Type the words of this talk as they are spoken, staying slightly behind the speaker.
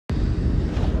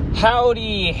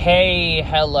Howdy, hey,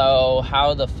 hello,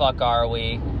 how the fuck are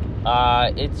we?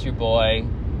 It's your boy.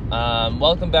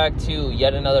 Welcome back to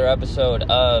yet another episode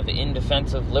of In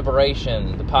Defense of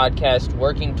Liberation, the podcast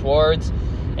working towards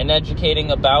and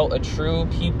educating about a true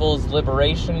people's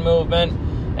liberation movement,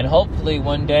 and hopefully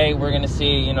one day we're going to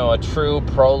see, a true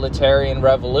proletarian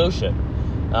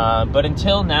revolution. But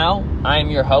until now,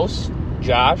 I'm your host,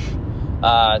 Josh.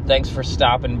 Thanks for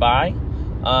stopping by.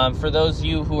 For those of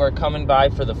you who are coming by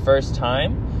for the first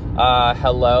time,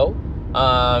 hello.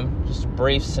 Just a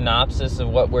brief synopsis of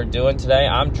what we're doing today.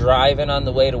 I'm driving on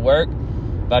the way to work,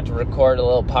 about to record a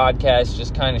little podcast,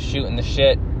 just kind of shooting the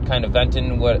shit, kind of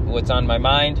venting what's on my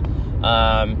mind.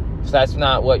 If that's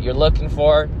not what you're looking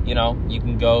for, you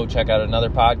can go check out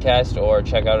another podcast or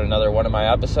check out another one of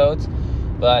my episodes.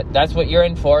 But that's what you're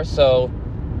in for, so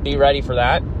be ready for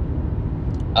that.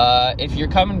 If you're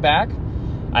coming back,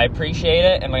 I appreciate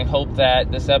it, and I hope that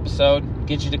this episode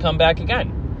gets you to come back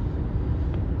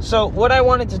again. So what I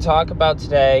wanted to talk about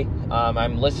today,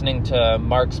 I'm listening to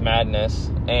Marx Madness,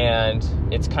 and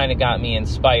it's kind of got me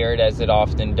inspired, as it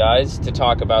often does, to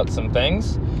talk about some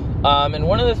things. And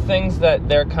one of the things that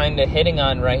they're kind of hitting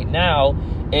on right now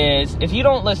is, if you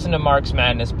don't listen to Marx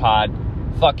Madness pod,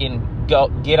 fucking go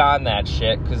get on that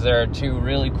shit, because there are two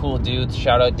really cool dudes.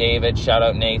 Shout out David, shout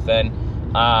out Nathan.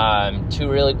 Two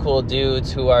really cool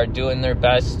dudes who are doing their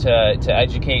best to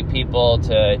educate people,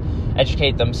 to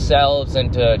educate themselves,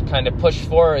 and to kind of push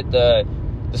forward the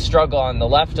struggle on the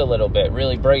left a little bit,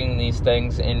 really bringing these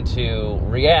things into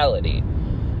reality.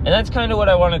 And that's kind of what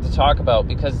I wanted to talk about,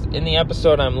 because in the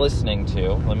episode I'm listening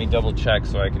to, let me double check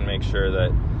so I can make sure that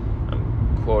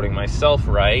I'm quoting myself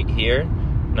right here.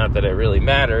 Not that it really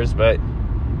matters, but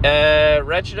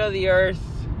Wretched of the Earth,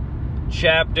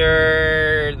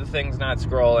 chapter, the thing's not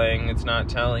scrolling, it's not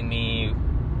telling me,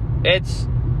 it's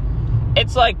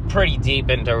like pretty deep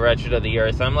into Wretched of the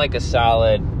Earth. I'm like a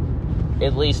solid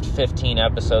at least 15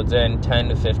 episodes in, 10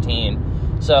 to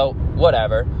 15, so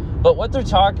whatever. But what they're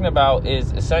talking about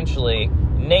is essentially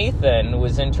Nathan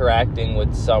was interacting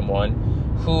with someone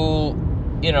who,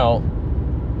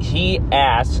 he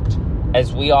asked,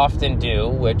 as we often do,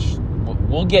 which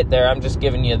we'll get there, I'm just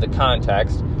giving you the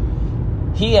context.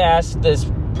 He asked this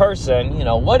person,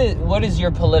 what is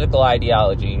your political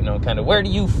ideology? Kind of where do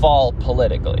you fall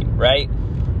politically, right?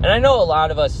 And I know a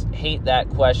lot of us hate that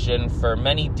question for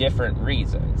many different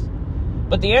reasons.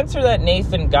 But the answer that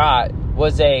Nathan got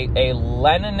was a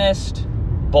Leninist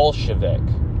Bolshevik,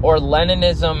 or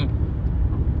Leninist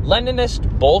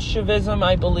Bolshevism,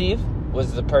 I believe,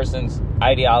 was the person's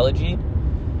ideology.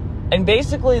 And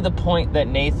basically the point that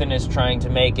Nathan is trying to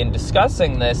make in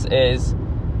discussing this is,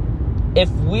 if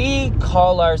we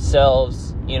call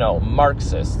ourselves,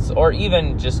 Marxists, or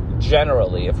even just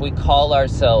generally, if we call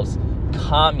ourselves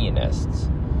communists,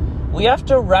 we have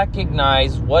to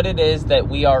recognize what it is that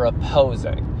we are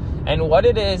opposing, and what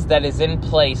it is that is in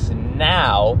place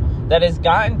now that has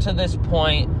gotten to this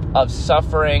point of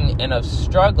suffering and of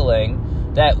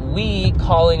struggling that we,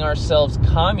 calling ourselves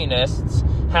communists,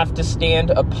 have to stand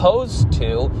opposed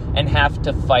to and have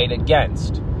to fight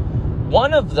against.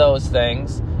 One of those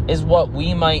things is what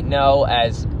we might know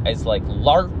as like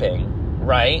LARPing,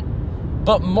 right?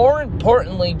 But more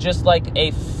importantly, just like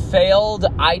a failed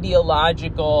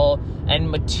ideological and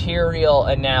material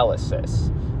analysis.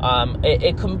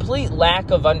 A complete lack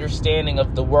of understanding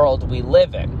of the world we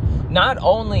live in. Not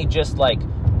only just like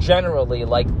generally,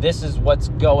 like this is what's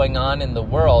going on in the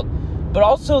world, but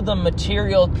also the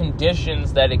material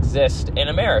conditions that exist in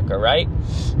America, right?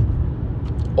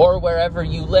 Or wherever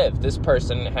you live. This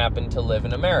person happened to live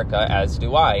in America, as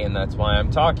do I, and that's why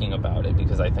I'm talking about it,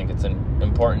 because I think it's an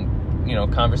important,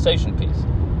 conversation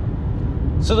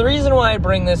piece. So the reason why I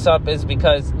bring this up is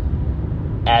because,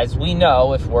 as we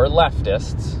know, if we're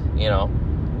leftists,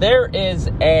 there is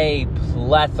a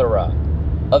plethora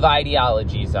of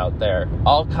ideologies out there.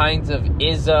 All kinds of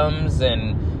isms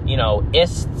and,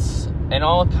 ists, and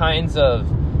all kinds of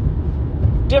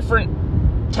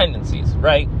different tendencies,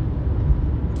 right?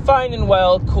 Fine and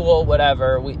well, cool,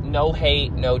 whatever. No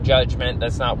hate, no judgment.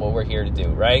 That's not what we're here to do,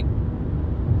 right?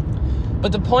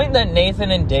 But the point that Nathan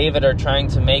and David are trying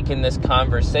to make in this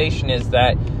conversation is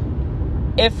that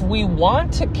if we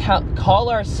want to call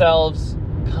ourselves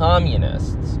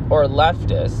communists or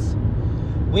leftists,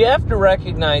 we have to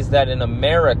recognize that in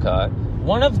America,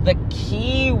 one of the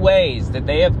key ways that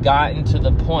they have gotten to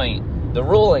the point, the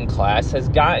ruling class has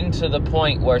gotten to the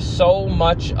point where so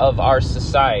much of our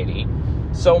society,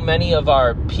 so many of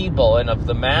our people and of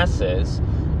the masses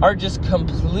are just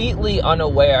completely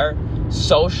unaware,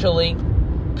 socially,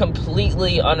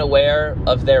 completely unaware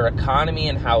of their economy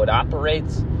and how it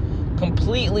operates,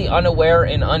 completely unaware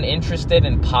and uninterested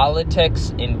in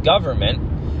politics, in government,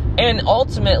 and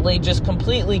ultimately just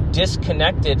completely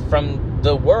disconnected from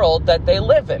the world that they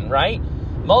live in, right?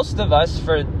 Most of us,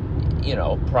 for,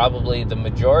 probably the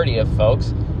majority of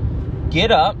folks,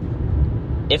 get up.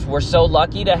 If we're so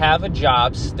lucky to have a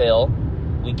job still,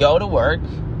 we go to work,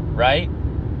 right?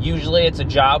 Usually it's a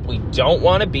job we don't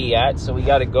want to be at, so we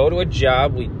got to go to a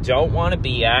job we don't want to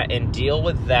be at and deal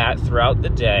with that throughout the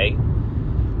day.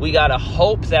 We got to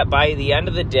hope that by the end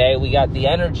of the day, we got the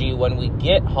energy when we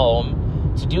get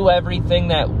home to do everything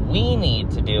that we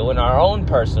need to do in our own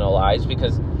personal lives,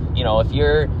 because, if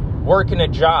you're working a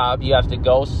job, you have to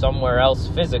go somewhere else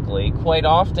physically. Quite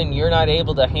often, you're not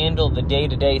able to handle the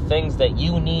day-to-day things that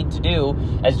you need to do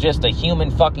as just a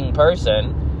human fucking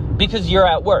person because you're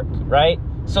at work, right?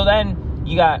 So then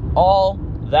you got all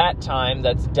that time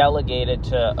that's delegated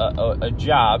to a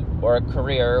job or a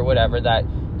career or whatever that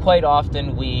quite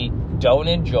often we don't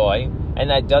enjoy,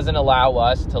 and that doesn't allow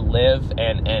us to live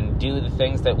and do the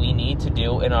things that we need to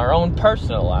do in our own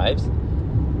personal lives.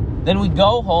 Then we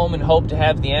go home and hope to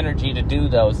have the energy to do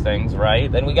those things,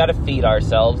 right? Then we got to feed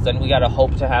ourselves. Then we got to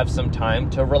hope to have some time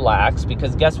to relax,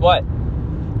 because guess what?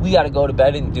 We got to go to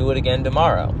bed and do it again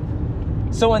tomorrow.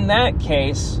 So in that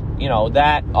case,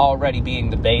 that already being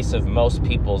the base of most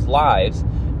people's lives,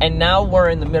 and now we're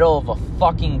in the middle of a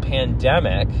fucking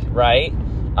pandemic, right?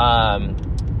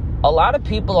 A lot of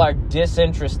people are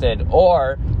disinterested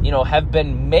or, have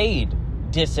been made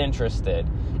disinterested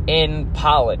in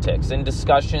politics and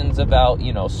discussions about,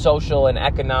 social and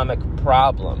economic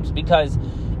problems, because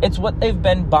it's what they've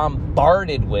been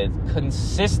bombarded with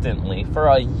consistently for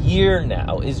a year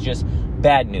now is just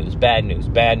bad news, bad news,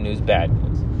 bad news, bad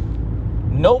news.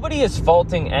 Nobody is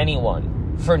faulting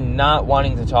anyone for not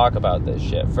wanting to talk about this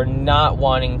shit, for not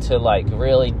wanting to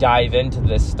really dive into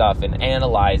this stuff and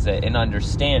analyze it and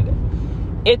understand it.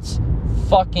 It's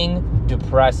fucking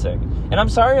depressing. And I'm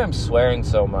sorry I'm swearing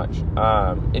so much.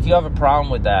 If you have a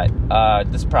problem with that,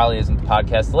 this probably isn't the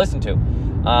podcast to listen to.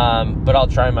 But I'll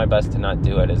try my best to not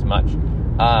do it as much.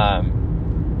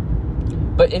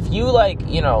 But if you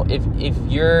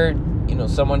if you're,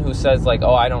 someone who says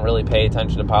oh, I don't really pay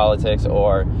attention to politics,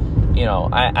 or,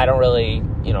 I don't really,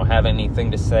 have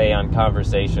anything to say on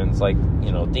conversations like,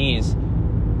 these,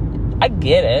 I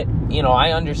get it.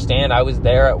 I understand. I was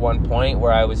there at one point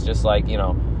where I was just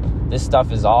this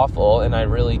stuff is awful, and I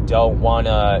really don't want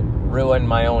to ruin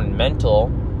my own mental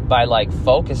by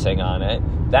focusing on it.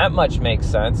 That much makes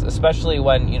sense, especially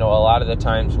when, a lot of the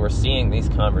times we're seeing these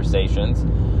conversations.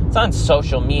 It's on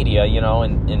social media,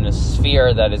 in a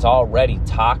sphere that is already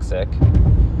toxic.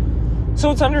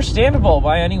 So it's understandable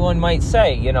why anyone might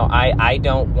say, I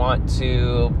don't want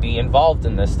to be involved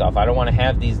in this stuff. I don't want to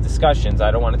have these discussions.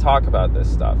 I don't want to talk about this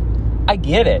stuff. I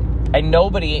get it. And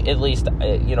nobody, at least,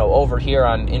 over here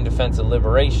on In Defense of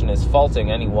Liberation, is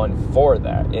faulting anyone for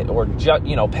that or,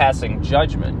 passing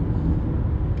judgment.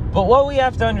 But what we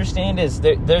have to understand is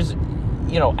there's,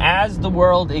 as the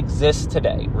world exists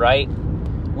today, right?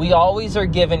 We always are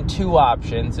given two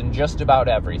options in just about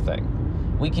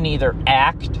everything. We can either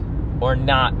act or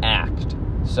not act.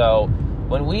 So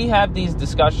when we have these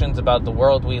discussions about the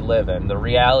world we live in, the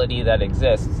reality that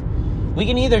exists, we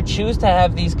can either choose to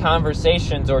have these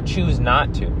conversations or choose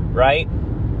not to, right?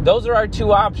 Those are our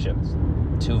two options.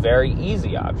 Two very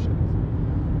easy options.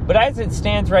 But as it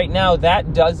stands right now,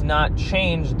 that does not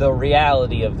change the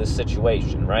reality of the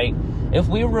situation, right? If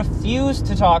we refuse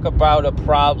to talk about a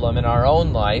problem in our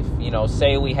own life,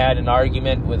 say we had an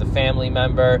argument with a family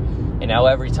member, and now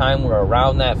every time we're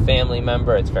around that family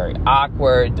member, it's very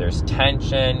awkward, there's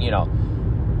tension,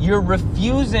 you're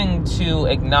refusing to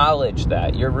acknowledge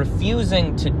that. You're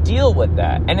refusing to deal with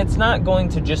that. And it's not going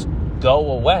to just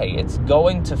go away. It's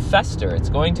going to fester. It's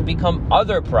going to become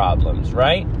other problems,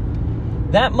 right?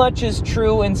 That much is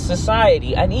true in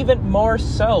society, and even more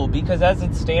so because as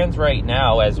it stands right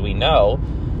now, as we know,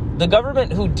 the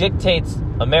government who dictates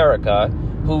America,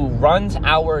 who runs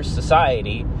our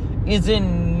society, is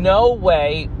in no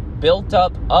way built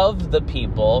up of the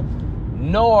people,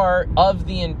 nor of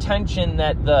the intention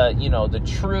that the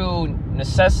true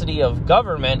necessity of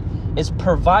government is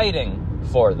providing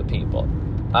for the people.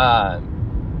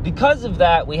 Because of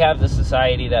that, we have the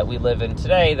society that we live in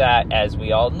today that, as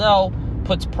we all know,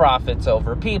 puts profits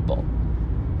over people.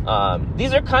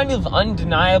 These are kind of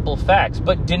undeniable facts,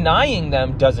 but denying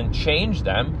them doesn't change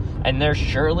them, and there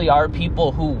surely are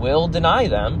people who will deny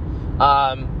them.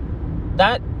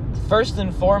 That, first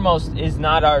and foremost, is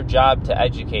not our job to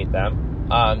educate them.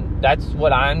 That's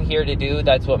what I'm here to do.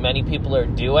 That's what many people are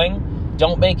doing.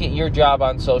 Don't make it your job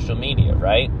on social media,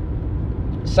 right?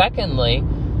 Secondly,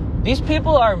 These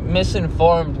people are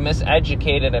misinformed,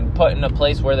 miseducated, and put in a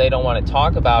place where they don't want to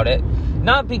talk about it.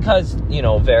 Not because,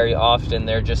 very often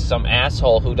they're just some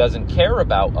asshole who doesn't care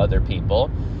about other people,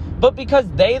 but because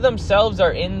they themselves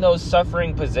are in those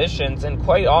suffering positions and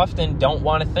quite often don't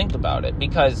want to think about it.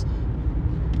 Because,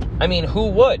 who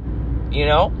would,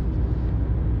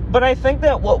 But I think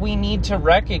that what we need to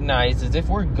recognize is if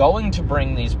we're going to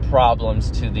bring these problems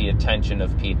to the attention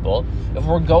of people, if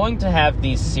we're going to have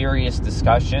these serious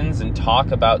discussions and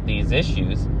talk about these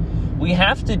issues, we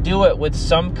have to do it with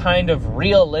some kind of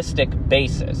realistic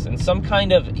basis and some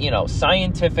kind of,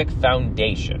 scientific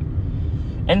foundation.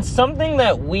 And something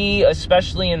that we,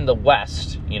 especially in the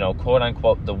West, quote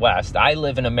unquote the West, I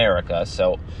live in America,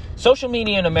 so social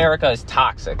media in America is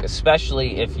toxic,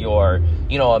 especially if you're,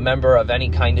 a member of any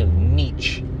kind of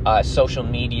niche social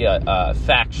media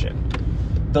faction.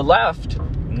 The left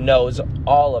knows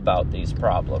all about these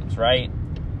problems, right?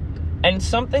 And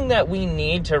something that we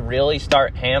need to really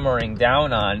start hammering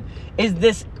down on is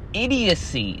this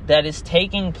idiocy that is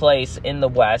taking place in the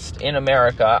West, in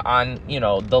America, on,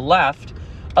 the left,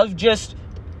 of just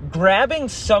grabbing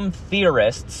some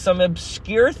theorist, some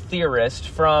obscure theorist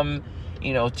from,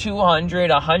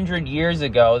 200, 100 years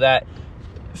ago that,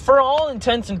 for all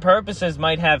intents and purposes,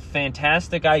 might have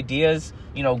fantastic ideas,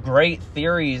 great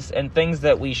theories and things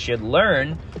that we should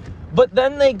learn. But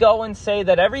then they go and say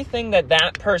that everything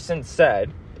that person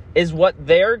said is what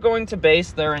they're going to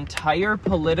base their entire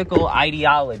political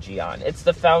ideology on. It's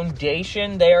the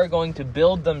foundation they are going to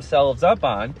build themselves up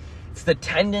on. It's the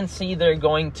tendency they're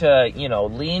going to,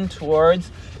 lean towards.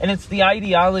 And it's the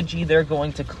ideology they're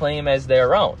going to claim as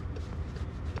their own.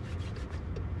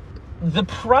 The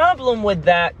problem with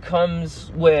that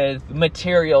comes with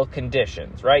material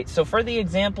conditions, right? So for the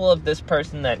example of this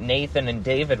person that Nathan and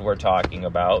David were talking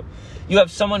about, you have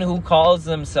someone who calls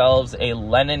themselves a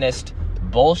Leninist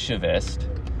Bolshevist,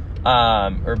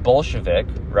 or Bolshevik,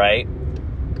 right?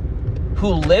 Who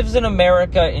lives in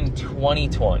America in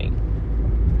 2020.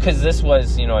 Because this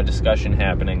was, a discussion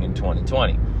happening in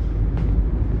 2020.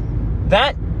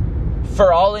 That,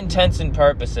 for all intents and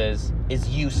purposes, is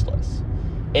useless.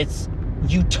 It's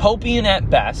utopian at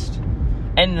best,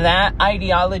 and that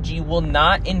ideology will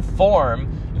not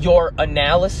inform your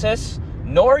analysis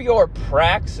nor your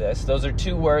praxis. Those are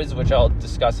two words which I'll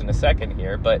discuss in a second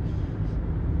here, but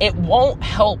it won't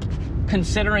help,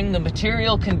 considering the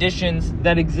material conditions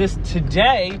that exist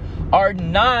today are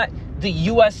not the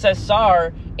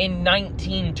USSR in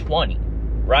 1920,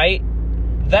 right?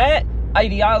 That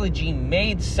ideology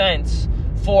made sense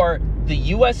for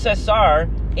the USSR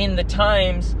in the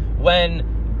times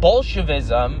when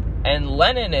Bolshevism and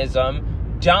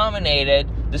Leninism dominated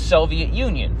the Soviet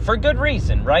Union, for good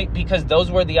reason, right? Because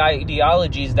those were the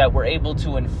ideologies that were able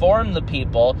to inform the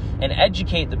people and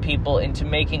educate the people into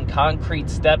making concrete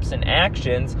steps and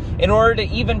actions in order to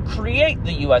even create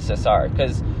the USSR.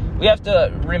 Because we have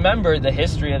to remember the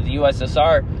history of the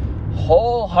USSR,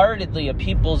 wholeheartedly a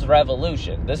people's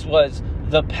revolution. This was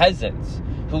the peasants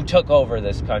who took over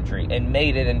this country and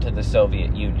made it into the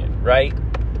Soviet Union, right?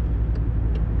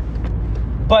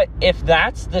 But if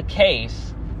that's the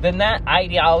case, then that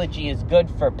ideology is good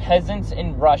for peasants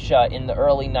in Russia in the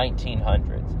early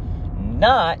 1900s,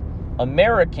 not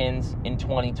Americans in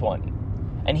 2020.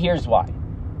 And here's why.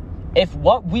 If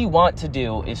what we want to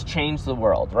do is change the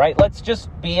world, right? Let's just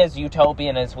be as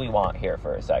utopian as we want here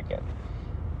for a second.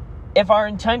 If our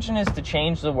intention is to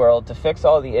change the world, to fix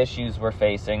all the issues we're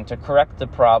facing, to correct the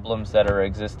problems that are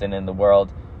existing in the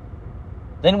world,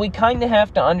 then we kind of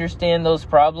have to understand those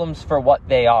problems for what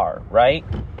they are, right?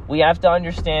 We have to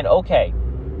understand, okay,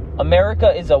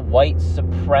 America is a white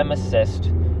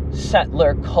supremacist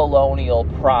settler colonial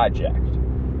project.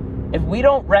 If we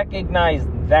don't recognize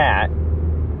that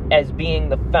as being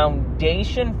the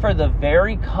foundation for the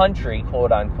very country,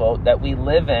 quote unquote, that we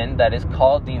live in, that is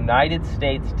called the United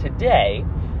States today,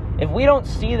 if we don't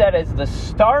see that as the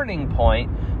starting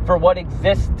point for what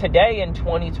exists today in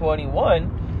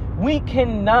 2021, we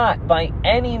cannot by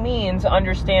any means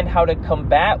understand how to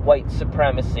combat white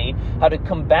supremacy, how to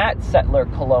combat settler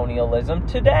colonialism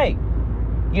today.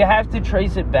 You have to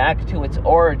trace it back to its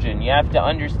origin. You have to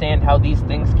understand how these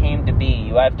things came to be.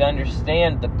 You have to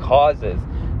understand the causes,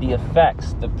 the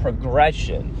effects, the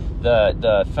progression,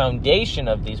 the foundation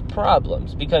of these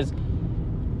problems. Because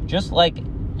just like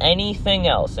anything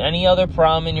else, any other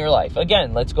problem in your life,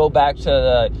 again, let's go back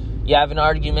to you have an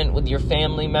argument with your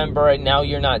family member and now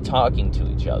you're not talking to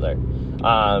each other.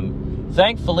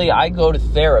 Thankfully, I go to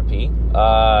therapy.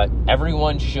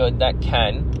 Everyone should that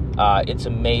can. It's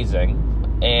amazing.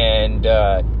 And,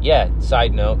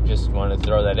 side note, just want to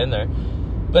throw that in there.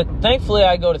 But thankfully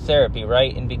I go to therapy,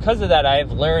 right? And because of that,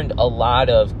 I've learned a lot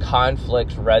of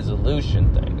conflict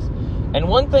resolution things. And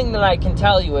one thing that I can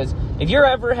tell you is, if you're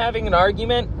ever having an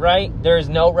argument, right, there is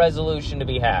no resolution to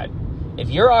be had. If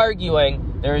you're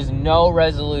arguing, there is no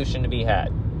resolution to be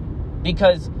had.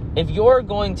 Because if you're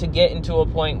going to get into a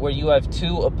point where you have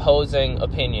two opposing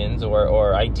opinions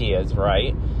or ideas,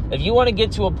 right? If you want to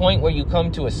get to a point where you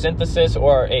come to a synthesis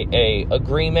or a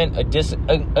agreement,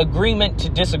 agreement to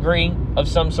disagree of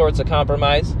some sorts of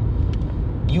compromise,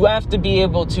 you have to be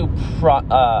able to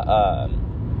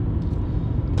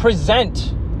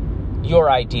present your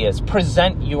ideas,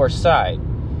 present your side.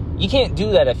 You can't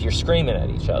do that if you're screaming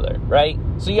at each other, right?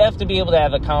 So you have to be able to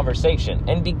have a conversation.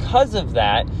 And because of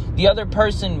that, the other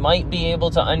person might be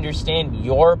able to understand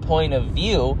your point of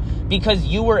view because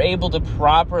you were able to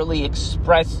properly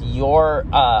express your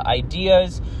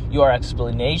ideas, your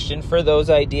explanation for those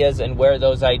ideas, and where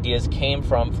those ideas came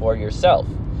from for yourself.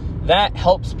 That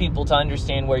helps people to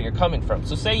understand where you're coming from.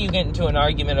 So say you get into an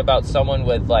argument about someone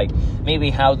with, like,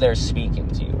 maybe how they're speaking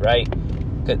to you, right?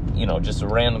 Just a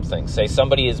random thing. Say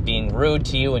somebody is being rude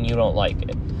to you and you don't like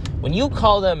it. When you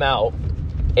call them out,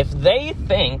 if they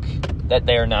think that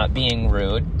they're not being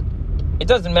rude, it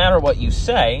doesn't matter what you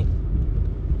say.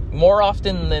 More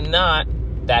often than not,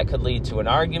 that could lead to an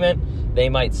argument. They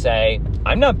might say,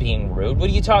 I'm not being rude. What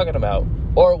are you talking about?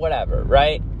 Or whatever,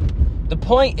 right? The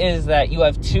point is that you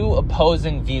have two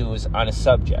opposing views on a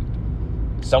subject.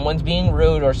 Someone's being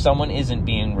rude or someone isn't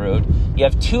being rude. You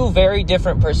have two very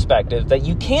different perspectives that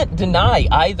you can't deny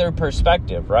either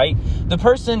perspective, right? The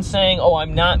person saying, "Oh,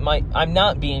 I'm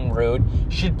not being rude,"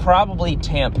 should probably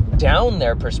tamp down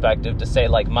their perspective to say,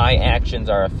 like, my actions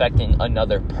are affecting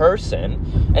another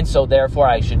person, and so therefore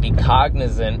I should be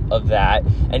cognizant of that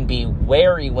and be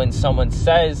wary when someone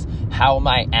says how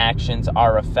my actions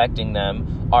are affecting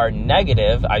them are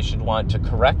negative. I should want to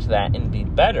correct that and be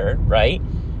better, right?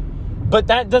 But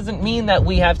that doesn't mean that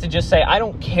we have to just say, I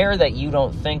don't care that you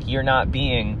don't think you're not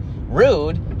being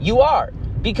rude. You are.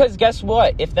 Because guess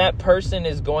what? If that person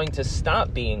is going to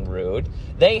stop being rude,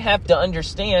 they have to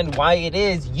understand why it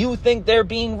is you think they're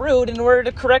being rude in order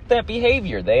to correct that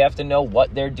behavior. They have to know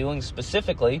what they're doing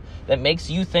specifically that makes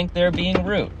you think they're being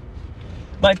rude.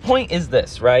 My point is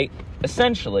this, right?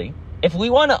 Essentially, if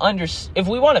we want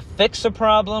to fix a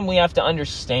problem, we have to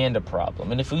understand a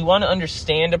problem. And if we want to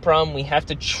understand a problem, we have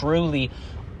to truly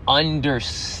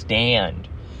understand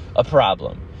a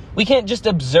problem. We can't just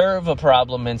observe a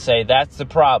problem and say that's the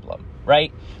problem,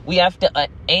 right? We have to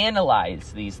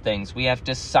analyze these things. We have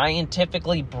to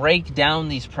scientifically break down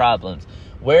these problems.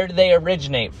 Where do they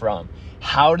originate from?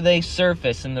 How do they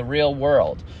surface in the real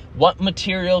world? What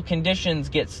material conditions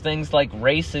gets things like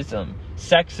racism,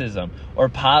 sexism, or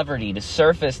poverty to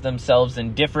surface themselves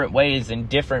in different ways in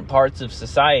different parts of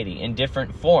society, in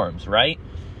different forms, right?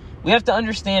 We have to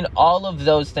understand all of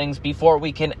those things before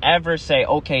we can ever say,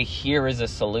 okay, here is a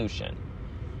solution.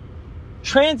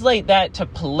 Translate that to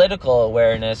political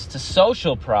awareness, to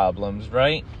social problems,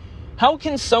 right? How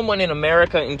can someone in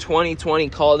America in 2020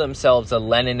 call themselves a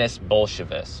Leninist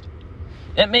Bolshevist?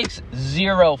 It makes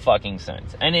zero fucking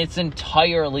sense, and it's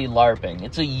entirely LARPing.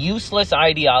 It's a useless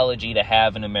ideology to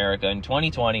have in America in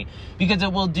 2020 because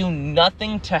it will do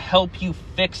nothing to help you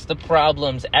fix the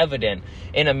problems evident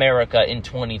in America in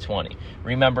 2020.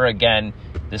 Remember, again,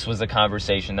 this was a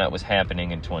conversation that was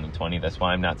happening in 2020. That's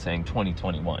why I'm not saying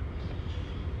 2021.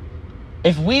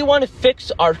 If we want to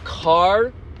fix our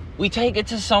car, we take it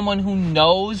to someone who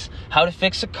knows how to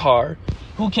fix a car,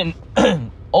 who can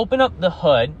open up the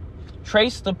hood,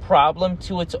 trace the problem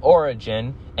to its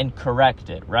origin, and correct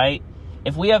it, right?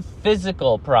 If we have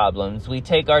physical problems, we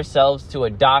take ourselves to a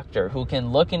doctor who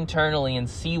can look internally and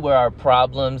see where our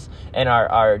problems and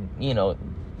our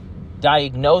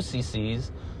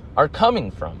diagnoses are coming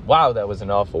from. Wow, that was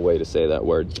an awful way to say that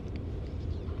word.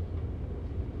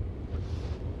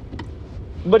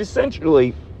 But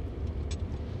essentially,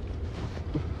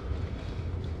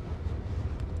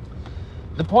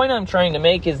 the point I'm trying to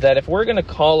make is that if we're going to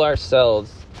call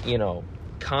ourselves,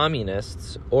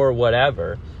 communists or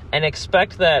whatever, and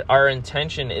expect that our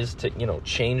intention is to,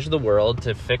 change the world,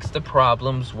 to fix the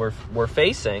problems we're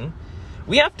facing,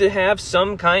 we have to have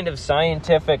some kind of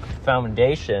scientific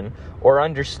foundation or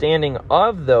understanding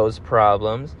of those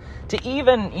problems to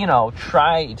even,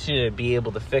 try to be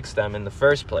able to fix them in the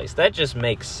first place. That just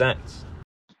makes sense.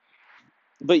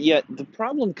 But yet, the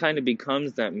problem kind of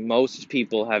becomes that most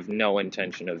people have no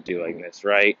intention of doing this,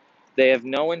 right? They have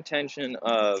no intention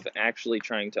of actually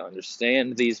trying to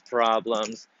understand these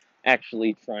problems,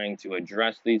 actually trying to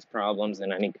address these problems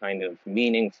in any kind of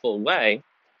meaningful way.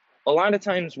 A lot of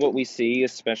times what we see,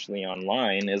 especially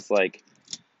online, is like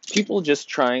people just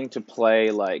trying to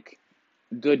play like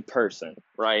good person,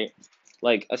 right?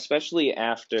 Like, especially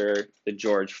after the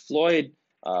George Floyd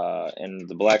and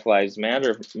the Black Lives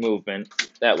Matter movement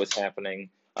that was happening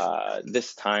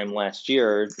this time last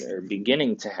year, or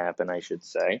beginning to happen, I should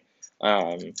say.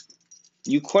 Um,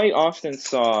 you quite often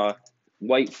saw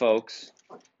white folks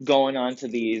going onto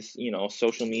these,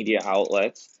 social media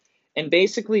outlets and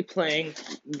basically playing,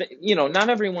 not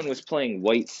everyone was playing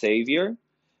white savior,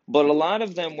 but a lot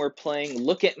of them were playing,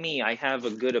 look at me, I have a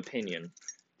good opinion.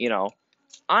 You know,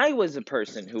 I was a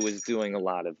person who was doing a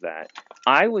lot of that.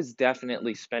 I was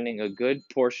definitely spending a good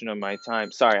portion of my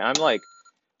time. Sorry, I'm like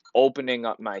opening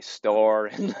up my store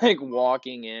and like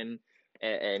walking in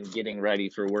and getting ready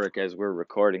for work as we're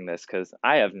recording this because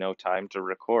I have no time to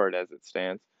record as it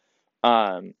stands.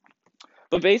 Um,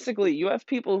 but basically, you have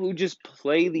people who just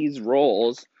play these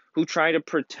roles, who try to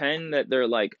pretend that they're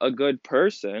like a good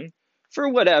person for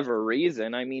whatever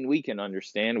reason. I mean, we can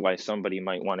understand why somebody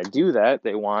might want to do that.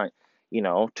 They want,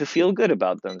 to feel good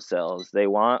about themselves. They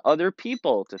want other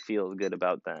people to feel good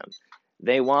about them.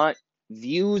 They want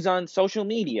views on social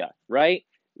media, right?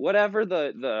 Whatever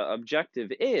the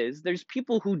objective is, there's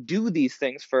people who do these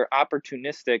things for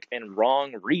opportunistic and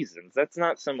wrong reasons. That's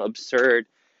not some absurd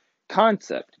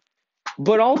concept.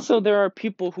 But also, there are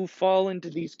people who fall into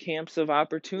these camps of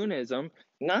opportunism,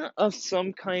 not of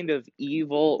some kind of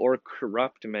evil or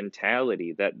corrupt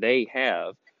mentality that they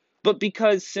have, but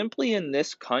because simply in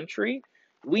this country,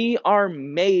 we are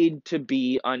made to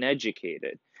be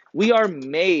uneducated. We are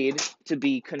made to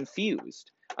be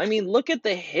confused. I mean, look at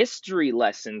the history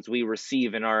lessons we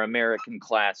receive in our American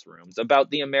classrooms about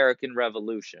the American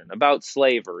Revolution, about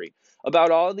slavery,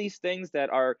 about all these things that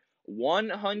are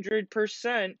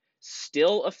 100%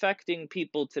 still affecting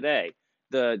people today.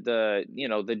 The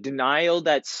denial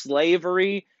that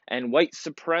slavery and white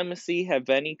supremacy have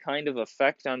any kind of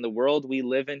effect on the world we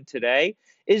live in today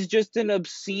is just an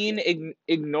obscene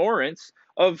ignorance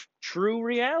of true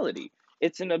reality.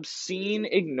 It's an obscene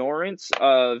ignorance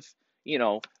of,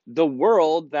 the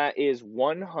world that is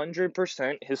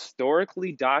 100%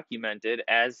 historically documented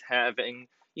as having,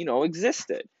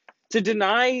 existed. To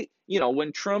deny,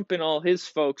 when Trump and all his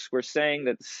folks were saying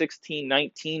that the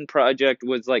 1619 Project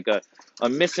was like a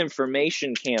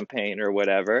misinformation campaign or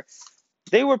whatever,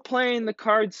 they were playing the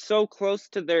cards so close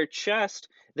to their chest,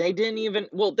 they didn't even,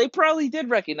 well, they probably did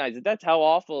recognize it. That's how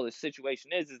awful the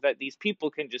situation is that these people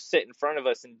can just sit in front of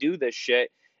us and do this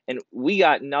shit, and we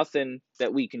got nothing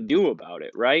that we can do about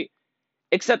it, right?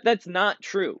 Except that's not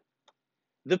true.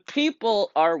 The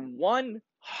people are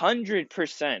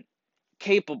 100%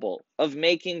 capable of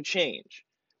making change.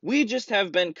 We just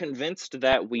have been convinced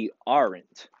that we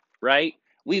aren't, right?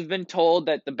 We've been told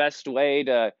that the best way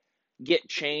to get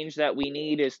change that we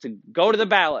need is to go to the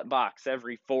ballot box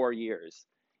every 4 years.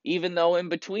 Even though in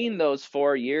between those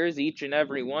 4 years, each and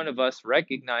every one of us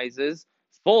recognizes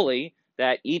fully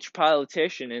that each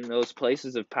politician in those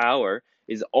places of power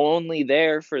is only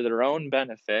there for their own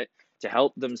benefit to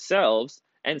help themselves.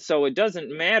 And so it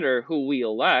doesn't matter who we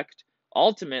elect.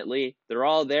 Ultimately, they're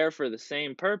all there for the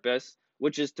same purpose,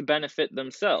 which is to benefit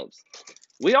themselves.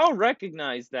 We all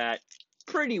recognize that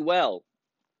pretty well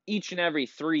each and every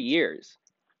 3 years.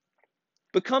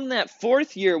 But come that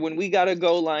fourth year when we got to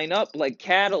go line up like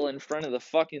cattle in front of the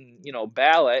fucking,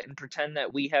 ballot and pretend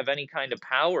that we have any kind of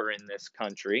power in this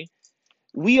country,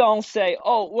 we all say,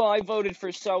 oh, well, I voted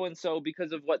for so-and-so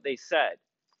because of what they said.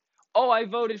 Oh, I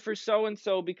voted for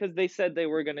so-and-so because they said they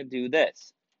were going to do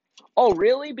this. Oh,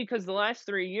 really? Because the last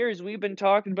 3 years we've been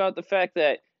talking about the fact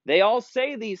that they all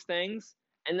say these things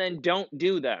and then don't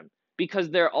do them because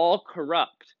they're all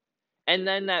corrupt. And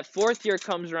then that fourth year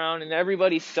comes around and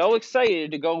everybody's so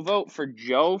excited to go vote for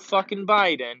Joe fucking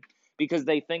Biden because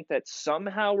they think that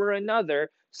somehow or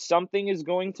another something is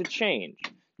going to change.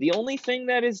 The only thing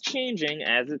that is changing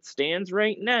as it stands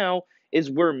right now is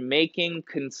we're making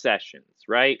concessions,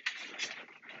 right?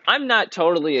 I'm not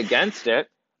totally against it.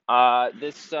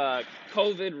 This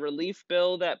COVID relief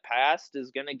bill that passed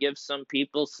is going to give some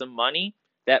people some money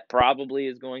that probably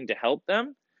is going to help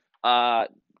them. Uh,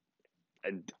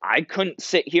 I couldn't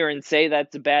sit here and say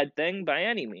that's a bad thing by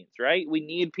any means, right? We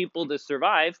need people to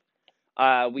survive.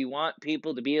 We want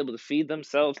people to be able to feed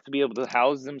themselves, to be able to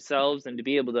house themselves, and to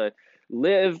be able to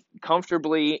live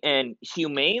comfortably and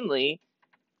humanely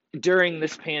during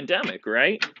this pandemic,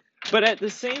 right? But at the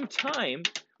same time,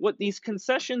 what these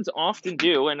concessions often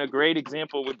do, and a great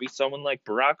example would be someone like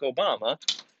Barack Obama,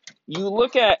 you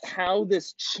look at how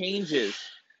this changes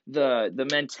the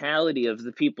mentality of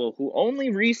the people who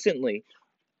only recently,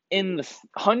 in the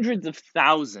hundreds of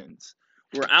thousands,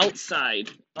 were outside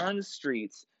on the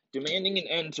streets demanding an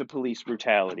end to police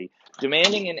brutality,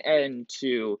 demanding an end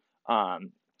to,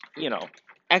 you know,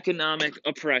 economic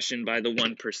oppression by the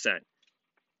 1%.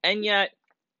 And yet,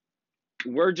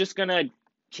 we're just going to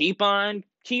keep on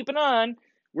keeping on.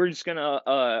 We're just going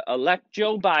to elect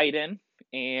Joe Biden,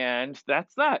 and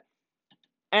that's that.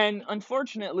 And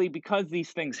unfortunately, because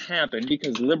these things happen,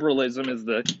 because liberalism is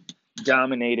the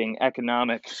dominating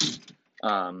economic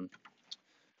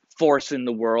force in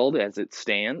the world as it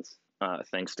stands,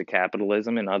 thanks to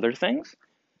capitalism and other things,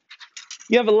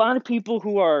 you have a lot of people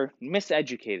who are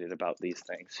miseducated about these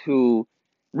things, who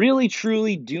really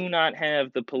truly do not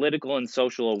have the political and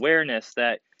social awareness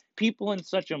that people in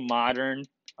such a modern,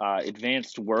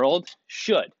 advanced world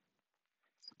should.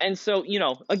 And so,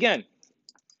 again,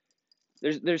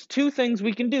 there's two things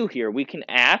we can do here. We can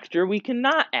act or we can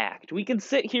not act. We can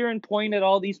sit here and point at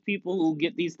all these people who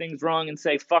get these things wrong and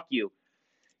say, fuck you.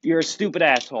 You're a stupid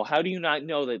asshole. How do you not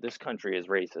know that this country is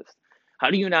racist? How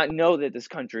do you not know that this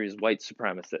country is white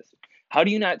supremacist? How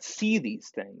do you not see these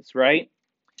things, right?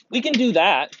 We can do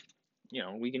that.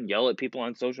 We can yell at people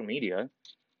on social media.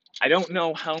 I don't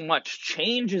know how much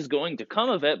change is going to come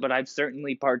of it, but I've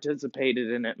certainly participated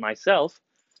in it myself.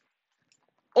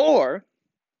 Or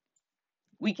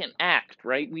we can act,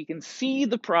 right? We can see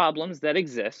the problems that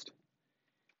exist.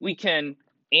 We can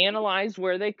analyze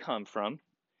where they come from.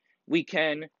 We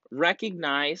can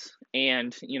recognize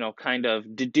and, kind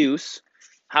of deduce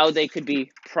how they could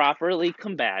be properly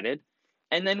combated.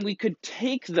 And then we could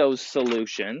take those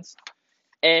solutions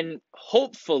and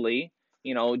hopefully,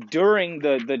 during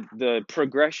the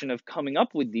progression of coming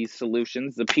up with these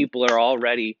solutions, the people are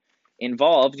already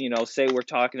involved. Say we're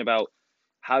talking about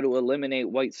how to eliminate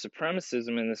white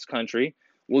supremacism in this country.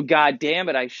 Well, God damn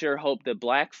it, I sure hope that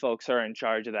black folks are in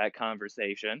charge of that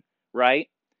conversation, right?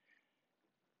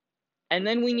 And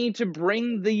then we need to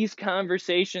bring these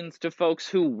conversations to folks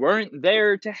who weren't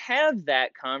there to have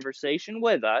that conversation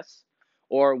with us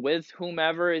or with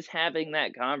whomever is having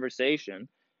that conversation.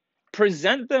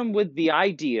 Present them with the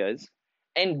ideas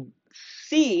and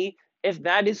see if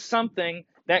that is something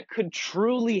that could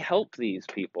truly help these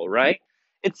people, right?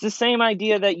 It's the same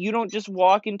idea that you don't just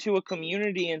walk into a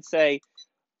community and say,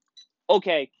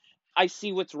 okay, I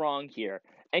see what's wrong here,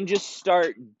 and just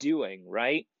start doing,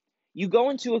 right? You go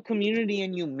into a community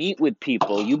and you meet with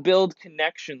people, you build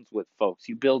connections with folks,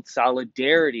 you build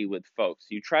solidarity with folks,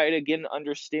 you try to get an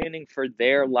understanding for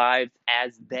their lives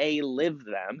as they live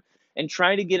them, and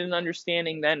try to get an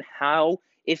understanding then how,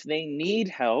 if they need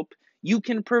help, you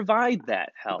can provide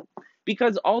that help.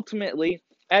 Because ultimately,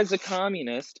 as a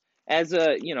communist, as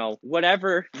a,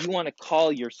 whatever you want to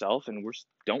call yourself, and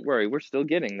don't worry, we're still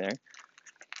getting there,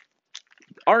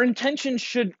 our intention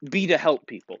should be to help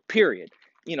people, period.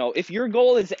 If your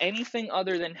goal is anything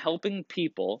other than helping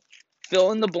people,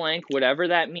 fill in the blank, whatever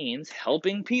that means,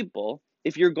 helping people,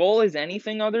 if your goal is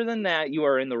anything other than that, you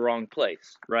are in the wrong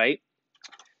place, right?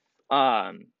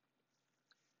 But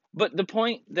the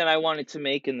point that I wanted to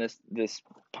make in this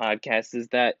podcast is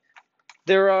that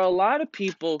there are a lot of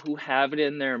people who have it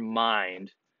in their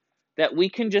mind that we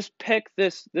can just pick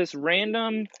this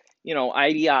random,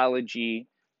 ideology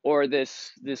or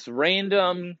this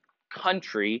random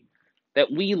country that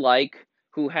we like,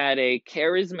 who had a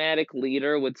charismatic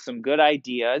leader with some good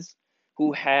ideas,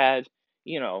 who had,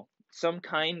 some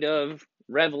kind of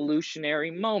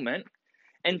revolutionary moment,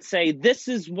 and say, this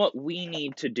is what we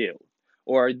need to do,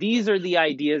 or these are the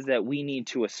ideas that we need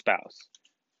to espouse.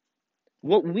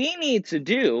 What we need to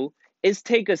do is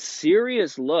take a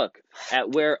serious look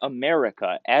at where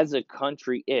America as a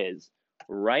country is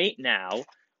right now,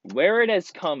 where it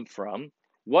has come from,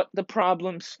 what the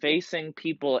problems facing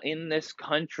people in this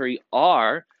country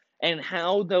are, and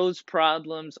how those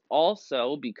problems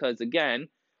also, because again,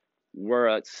 we're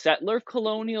a settler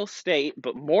colonial state,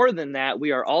 but more than that,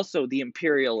 we are also the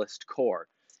imperialist core.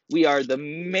 We are the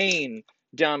main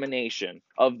domination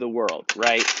of the world,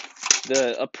 right?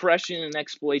 The oppression and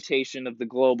exploitation of the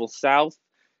global South,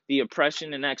 the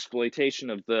oppression and exploitation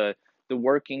of the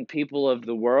working people of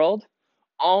the world,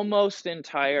 almost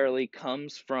entirely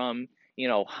comes from,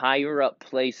 higher up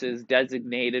places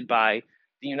designated by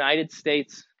the United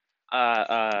States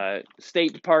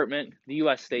State Department, the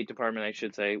U.S. State Department, I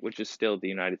should say, which is still the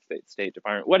United States State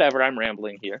Department. Whatever, I'm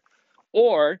rambling here.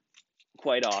 Or,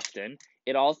 quite often,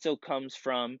 it also comes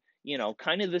from,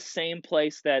 kind of the same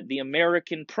place that the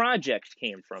American project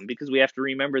came from, because we have to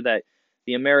remember that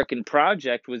the American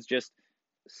project was just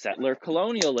settler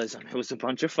colonialism. It was a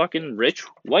bunch of fucking rich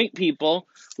white people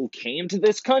who came to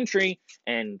this country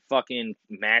and fucking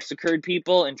massacred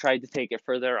people and tried to take it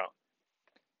for their own.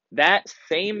 That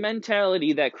same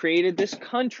mentality that created this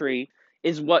country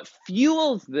is what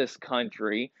fuels this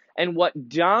country and what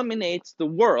dominates the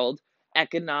world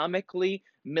economically,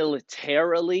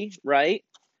 militarily, right?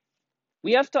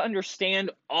 We have to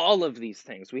understand all of these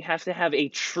things. We have to have a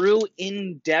true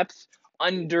in-depth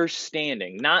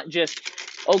understanding, not just,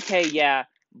 okay, yeah,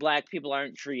 black people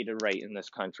aren't treated right in this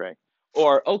country.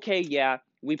 Or, okay, yeah,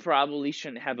 we probably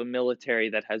shouldn't have a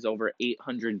military that has over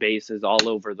 800 bases all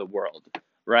over the world,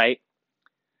 right?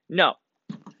 No,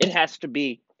 it has to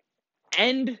be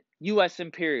end U.S.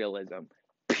 imperialism,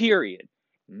 period.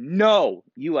 No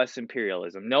U.S.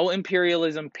 imperialism. No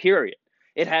imperialism, period.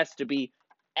 It has to be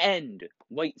end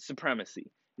white supremacy.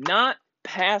 Not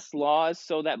pass laws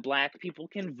so that black people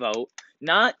can vote.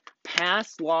 Not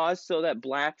pass laws so that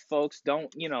black folks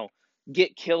don't,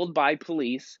 get killed by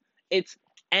police. It's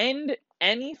end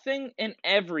anything and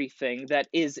everything that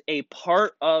is a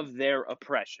part of their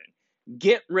oppression.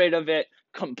 Get rid of it,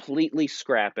 completely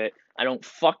scrap it. I don't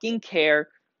fucking care,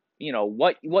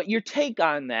 what your take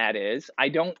on that is.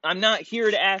 I'm not here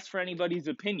to ask for anybody's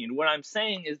opinion. What I'm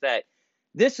saying is that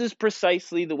this is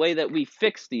precisely the way that we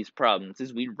fix these problems,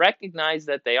 is we recognize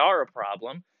that they are a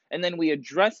problem, and then we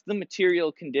address the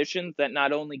material conditions that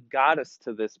not only got us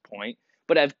to this point,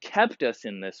 but have kept us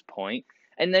in this point,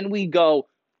 and then we go,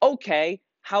 okay,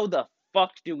 how the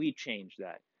fuck do we change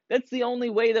that? That's the only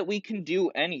way that we can do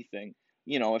anything.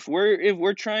 If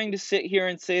we're trying to sit here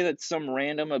and say that some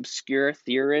random obscure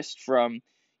theorist from,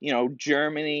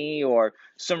 Germany, or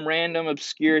some random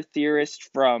obscure theorist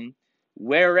from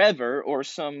wherever, or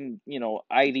some,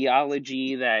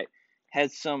 ideology that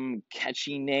has some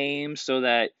catchy name so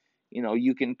that,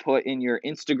 you can put in your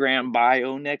Instagram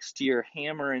bio next to your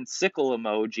hammer and sickle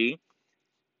emoji.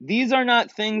 These are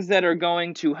not things that are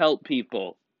going to help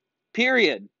people.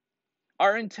 Period.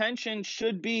 Our intention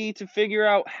should be to figure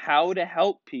out how to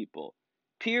help people.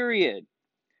 Period.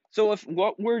 So if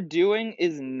what we're doing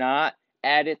is not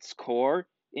at its core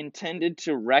intended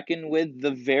to reckon with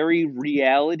the very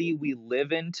reality we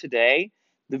live in today,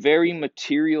 the very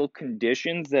material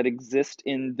conditions that exist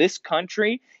in this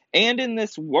country and in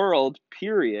this world,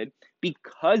 period,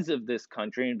 because of this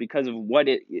country and because of what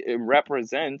it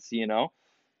represents,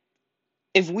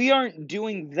 if we aren't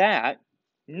doing that,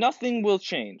 nothing will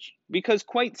change. Because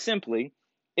quite simply,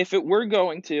 if it were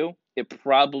going to, it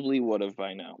probably would have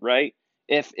by now, right?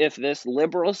 If this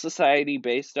liberal society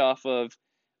based off of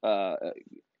uh,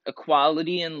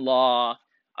 equality in law,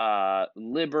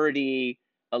 liberty,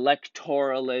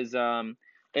 electoralism,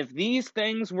 if these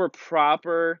things were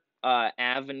proper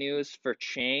avenues for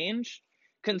change,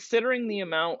 considering the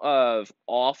amount of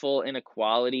awful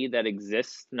inequality that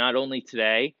exists not only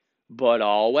today, but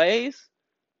always,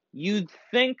 you'd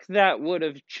think that would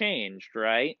have changed,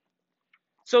 right?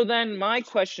 So then my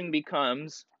question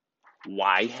becomes,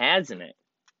 why hasn't it?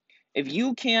 If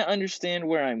you can't understand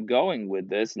where I'm going with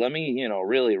this, let me,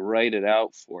 really write it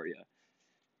out for you.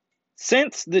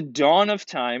 Since the dawn of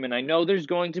time, and I know there's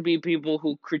going to be people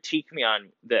who critique me on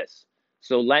this,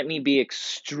 so let me be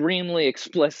extremely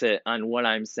explicit on what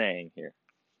I'm saying here.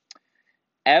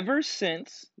 Ever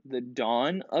since the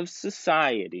dawn of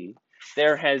society,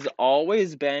 there has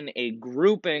always been a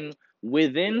grouping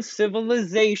within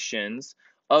civilizations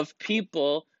of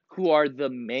people who are the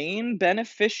main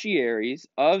beneficiaries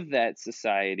of that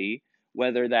society,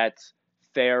 whether that's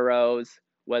pharaohs,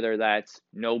 whether that's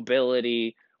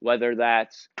nobility, whether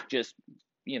that's just,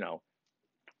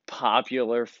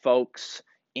 popular folks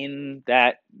in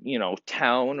that,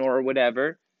 town or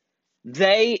whatever.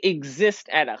 They exist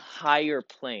at a higher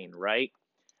plane, right?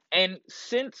 And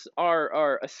since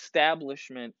our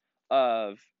establishment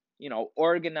of,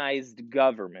 organized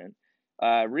government,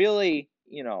 really,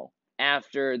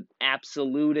 after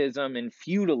absolutism and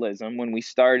feudalism, when we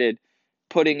started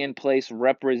putting in place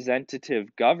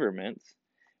representative governments,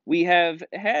 we have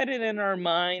had it in our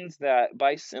minds that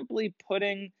by simply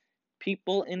putting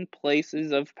people in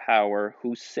places of power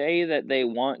who say that they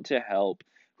want to help,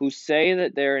 who say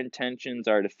that their intentions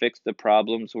are to fix the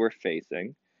problems we're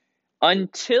facing,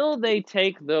 until they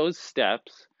take those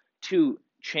steps to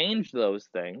change those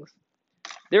things,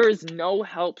 there is no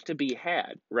help to be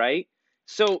had, right?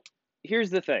 So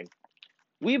here's the thing.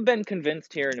 We've been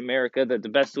convinced here in America that the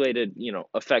best way to,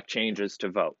 affect change is to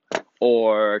vote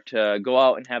or to go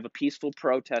out and have a peaceful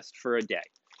protest for a day.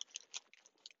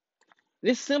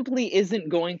 This simply isn't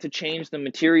going to change the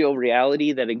material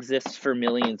reality that exists for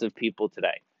millions of people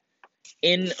today.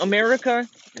 In America,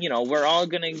 we're all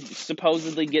going to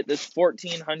supposedly get this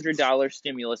 $1,400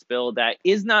 stimulus bill that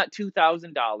is not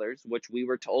 $2,000, which we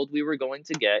were told we were going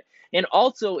to get, and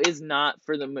also is not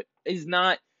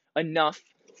enough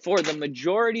for the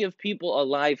majority of people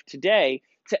alive today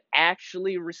to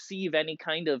actually receive any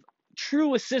kind of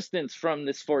true assistance from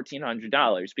this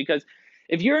 $1,400. Because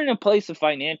if you're in a place of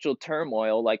financial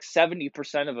turmoil, like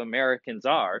 70% of Americans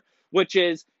are, which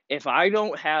is, if I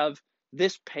don't have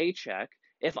this paycheck,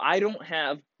 if I don't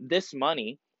have this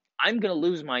money, I'm going to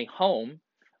lose my home.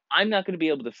 I'm not going to be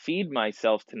able to feed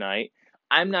myself tonight.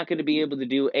 I'm not going to be able to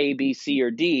do A, B, C,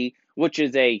 or D, which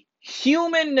is a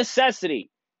human necessity,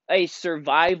 a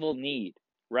survival need,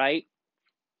 right?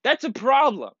 That's a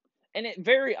problem. And it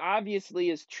very obviously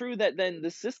is true that then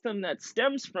the system that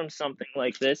stems from something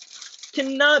like this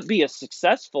cannot be a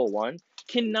successful one,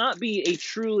 cannot be a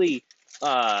truly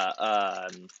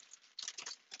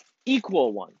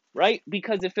equal one, right?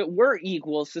 Because if it were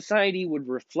equal, society would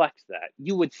reflect that.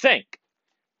 You would think,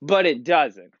 but it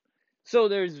doesn't. So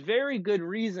there's very good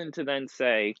reason to then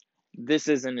say this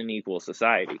isn't an equal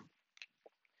society.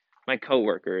 My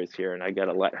coworker is here and I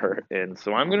gotta let her in,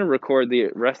 so I'm gonna record the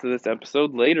rest of this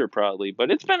episode later probably,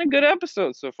 but it's been a good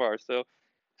episode so far, so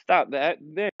stop that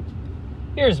there.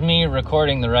 Here's me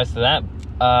recording the rest of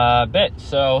that bit.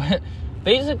 So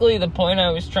basically the point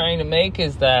I was trying to make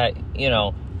is that,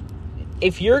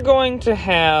 if you're going to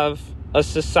have a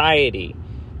society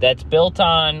that's built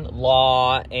on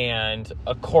law and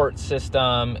a court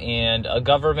system and a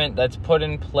government that's put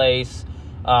in place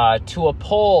to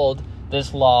uphold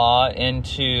this law and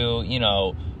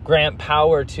to, grant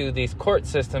power to these court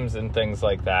systems and things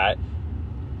like that,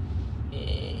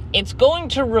 it's going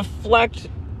to reflect,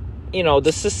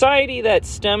 the society that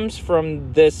stems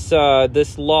from this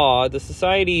law, the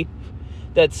society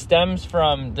that stems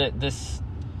from this,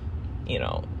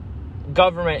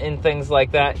 government and things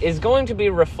like that is going to be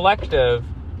reflective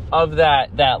of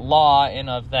that law and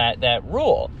of that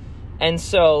rule. And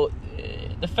so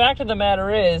the fact of the matter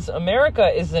is, America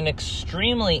is an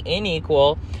extremely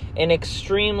unequal and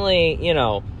extremely,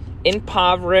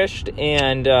 impoverished,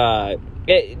 and,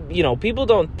 people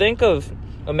don't think of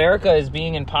America as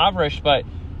being impoverished, but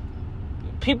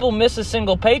people miss a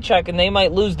single paycheck and they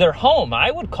might lose their home.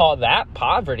 I would call that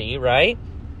poverty, right?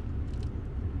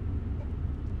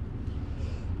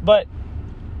 But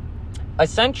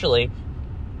essentially,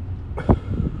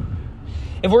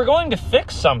 if we're going to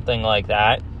fix something like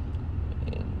that,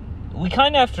 we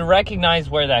kind of have to recognize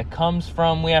where that comes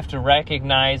from. We have to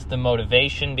recognize the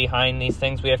motivation behind these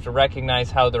things. We have to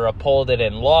recognize how they're upholded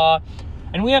in law.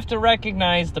 And we have to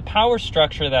recognize the power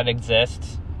structure that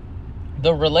exists,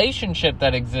 the relationship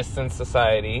that exists in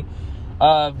society,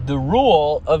 of the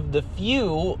rule of the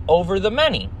few over the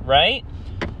many, right?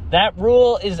 That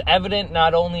rule is evident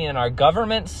not only in our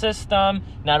government system,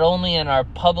 not only in our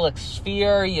public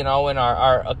sphere, in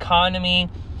our economy,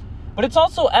 but it's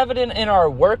also evident in our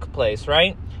workplace,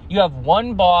 right? You have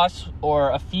one boss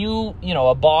or a few,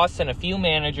 a boss and a few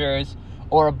managers,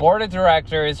 or a board of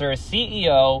directors or a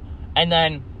CEO, and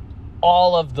then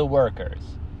all of the workers.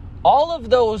 All of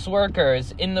those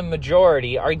workers, in the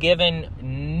majority, are given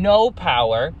no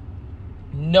power,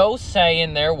 no say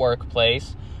in their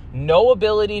workplace, no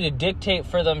ability to dictate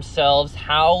for themselves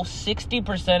how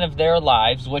 60% of their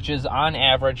lives, which is on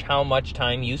average how much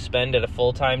time you spend at a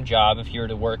full-time job if you were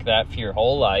to work that for your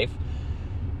whole life.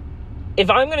 If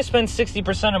I'm going to spend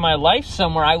 60% of my life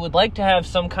somewhere, I would like to have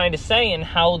some kind of say in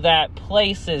how that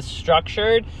place is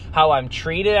structured, how I'm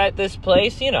treated at this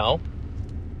place,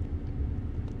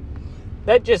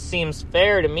 That just seems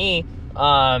fair to me.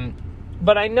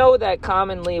 But I know that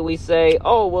commonly we say,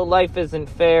 oh, well, life isn't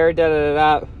fair,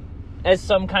 da-da-da-da, as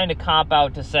some kind of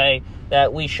cop-out to say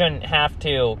that we shouldn't have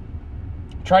to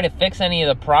try to fix any of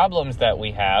the problems that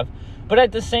we have. But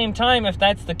at the same time, if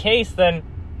that's the case, then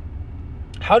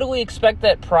how do we expect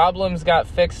that problems got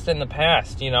fixed in the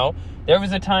past, There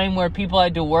was a time where people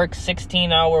had to work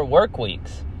 16-hour work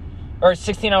weeks, or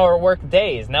 16-hour work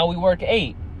days. Now we work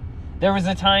 8. There was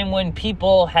a time when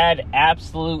people had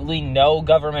absolutely no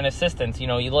government assistance. You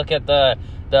look at the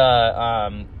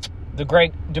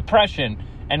Great Depression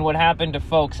and what happened to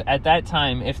folks at that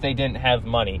time if they didn't have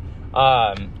money,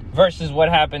 versus what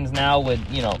happens now with,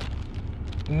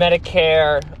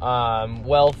 Medicare,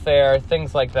 welfare,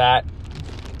 things like that.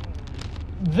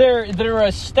 They're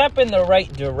a step in the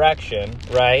right direction,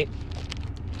 right?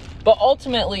 But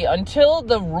ultimately, until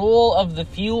the rule of the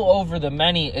few over the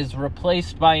many is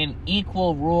replaced by an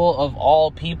equal rule of all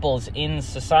peoples in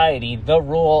society, the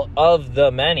rule of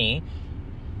the many,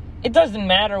 it doesn't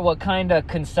matter what kind of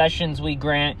concessions we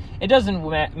grant. It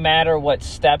doesn't matter what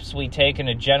steps we take in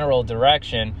a general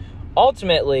direction.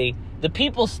 Ultimately, the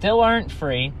people still aren't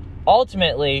free.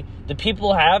 Ultimately, the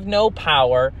people have no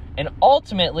power. And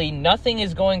ultimately, nothing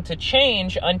is going to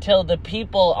change until the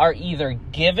people are either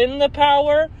given the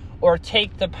power or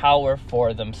take the power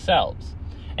for themselves.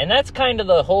 And that's kind of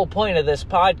the whole point of this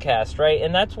podcast, right?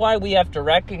 And that's why we have to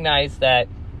recognize that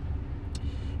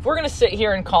if we're going to sit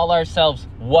here and call ourselves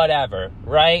whatever,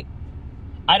 right?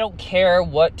 I don't care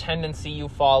what tendency you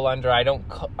fall under. I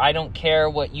don't care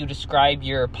what you describe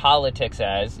your politics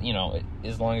as,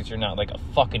 as long as you're not like a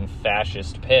fucking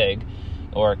fascist pig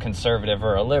or a conservative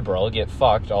or a liberal. Get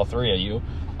fucked, all three of you.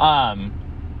 I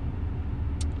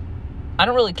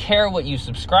don't really care what you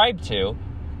subscribe to.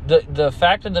 The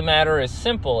fact of the matter is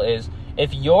simple, is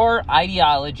if your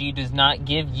ideology does not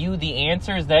give you the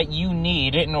answers that you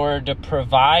need in order to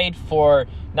provide for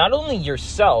not only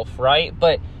yourself, right,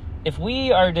 but if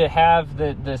we are to have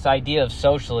this idea of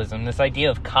socialism, this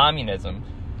idea of communism,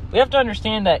 we have to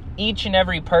understand that each and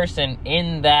every person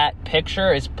in that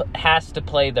picture has to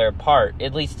play their part,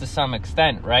 at least to some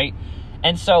extent, right?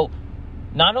 And so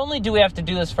not only do we have to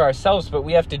do this for ourselves, but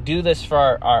we have to do this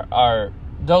for our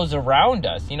those around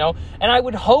us, And I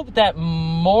would hope that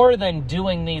more than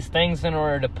doing these things in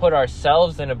order to put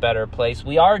ourselves in a better place,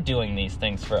 we are doing these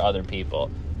things for other people.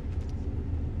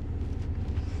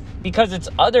 Because it's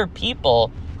other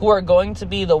people who are going to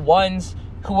be the ones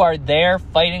who are there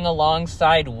fighting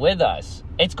alongside with us.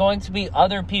 It's going to be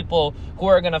other people who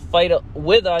are going to fight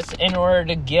with us in order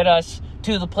to get us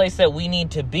to the place that we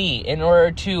need to be, in order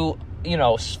to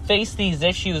face these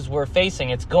issues we're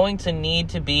facing. It's going to need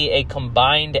to be a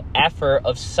combined effort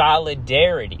of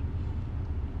solidarity.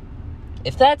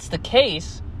 If that's the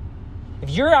case,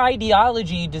 if your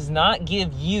ideology does not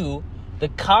give you the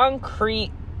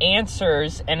concrete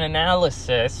answers and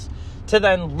analysis to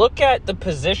then look at the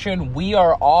position we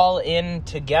are all in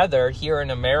together here in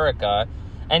America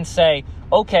and say,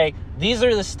 okay, these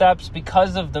are the steps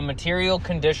because of the material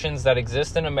conditions that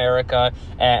exist in America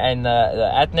and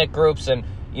the ethnic groups and,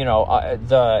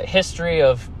 the history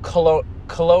of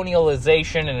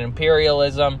colonialization and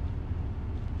imperialism.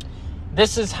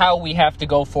 This is how we have to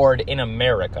go forward in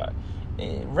America.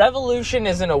 Revolution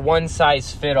isn't a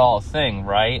one-size-fit-all thing,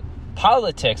 right?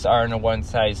 Politics aren't a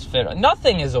one-size-fit-all.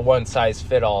 Nothing is a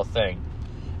one-size-fit-all thing.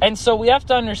 And so we have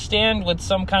to understand with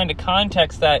some kind of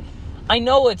context that I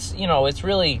know it's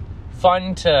really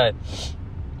fun to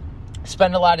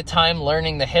spend a lot of time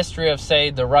learning the history of,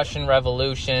 say, the Russian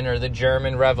Revolution or the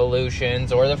German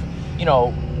revolutions or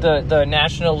the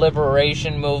national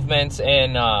liberation movements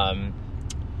in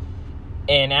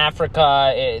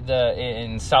Africa,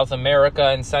 in South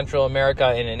America, in Central America,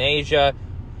 and in Asia.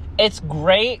 It's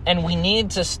great, and we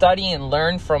need to study and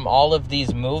learn from all of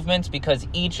these movements because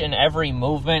each and every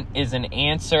movement is an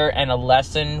answer and a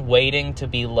lesson waiting to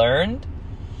be learned.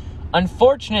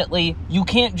 Unfortunately, you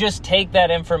can't just take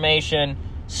that information,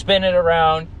 spin it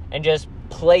around, and just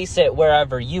place it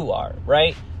wherever you are,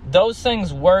 right? Those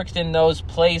things worked in those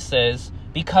places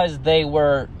because they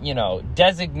were,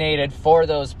 designated for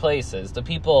those places. The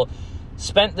people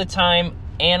spent the time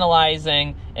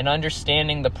analyzing and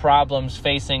understanding the problems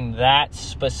facing that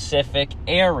specific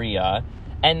area,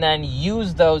 and then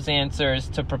use those answers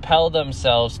to propel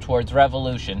themselves towards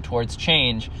revolution, towards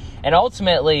change. And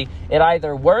ultimately, it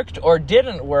either worked or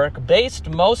didn't work, based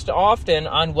most often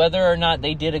on whether or not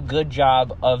they did a good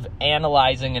job of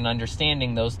analyzing and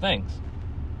understanding those things.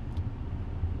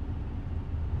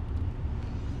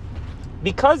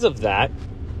 Because of that,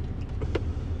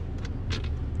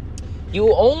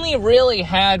 you only really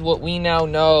had what we now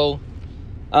know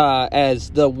as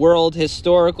the world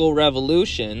historical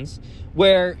revolutions,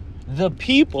 where the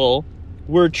people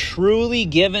were truly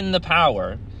given the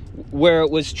power, where it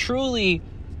was truly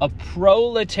a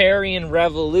proletarian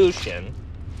revolution,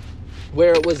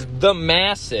 where it was the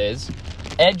masses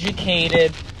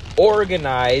educated,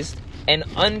 organized, and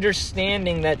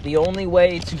understanding that the only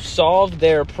way to solve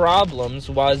their problems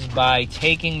was by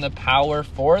taking the power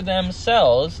for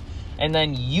themselves and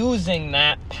then using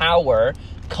that power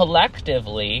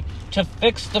collectively to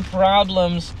fix the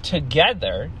problems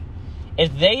together.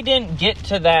 If they didn't get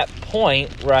to that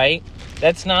point, right,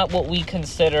 that's not what we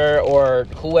consider, or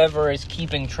whoever is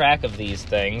keeping track of these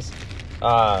things,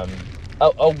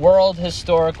 a world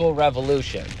historical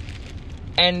revolution.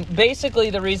 And basically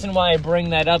the reason why I bring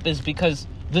that up is because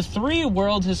the three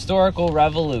world historical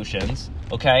revolutions,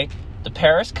 okay, the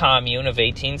Paris Commune of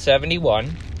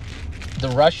 1871, the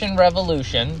Russian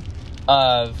Revolution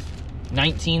of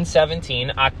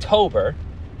 1917, October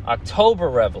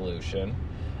Revolution,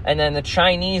 and then the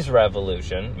Chinese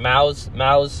Revolution,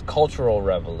 Mao's Cultural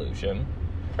Revolution.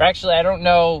 Or actually, I don't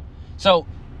know. So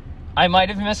I might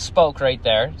have misspoke right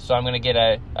there. So I'm going to get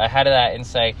ahead of that and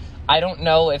say, I don't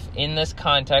know if in this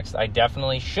context, I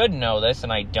definitely should know this,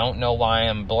 and I don't know why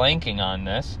I'm blanking on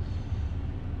this.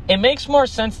 it makes more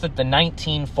sense that the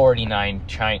 1949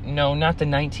 China... No, not the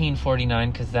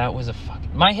 1949, because that was a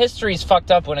fucking... My history's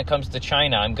fucked up when it comes to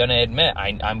China, I'm going to admit.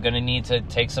 I'm going to need to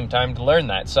take some time to learn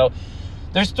that. So,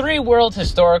 there's 3 world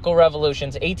historical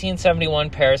revolutions: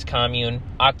 1871 Paris Commune,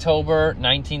 October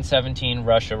 1917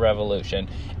 Russia Revolution,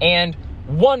 and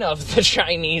one of the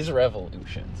Chinese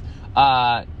revolutions.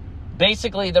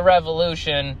 Basically, the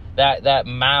revolution that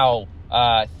Mao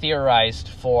theorized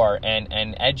for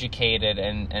and educated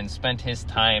and spent his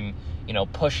time,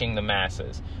 pushing the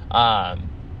masses.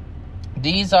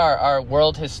 These are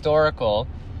world historical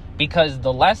because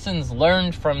the lessons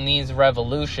learned from these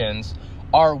revolutions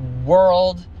are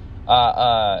world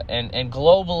and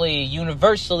globally,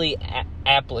 universally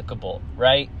applicable,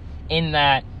 right? In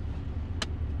that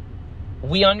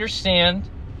we understand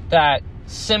that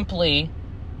simply,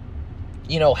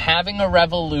 having a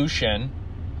revolution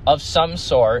of some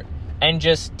sort and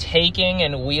just taking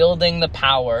and wielding the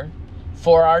power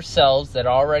for ourselves that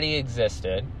already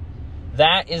existed,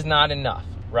 that is not enough,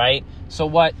 right? So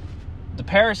what the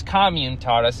Paris Commune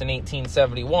taught us in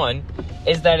 1871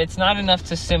 is that it's not enough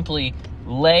to simply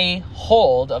lay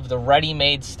hold of the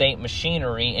ready-made state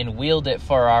machinery and wield it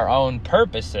for our own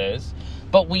purposes,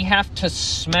 but we have to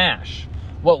smash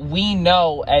what we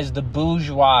know as the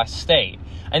bourgeois state.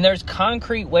 And there's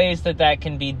concrete ways that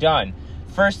can be done.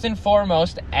 First and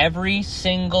foremost, every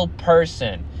single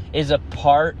person is a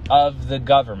part of the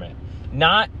government.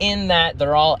 Not in that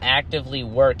they're all actively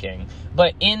working,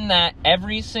 but in that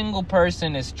every single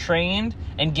person is trained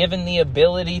and given the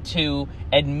ability to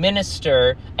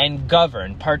administer and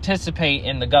govern, participate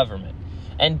in the government.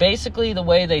 And basically the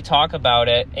way they talk about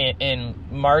it in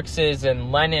Marx's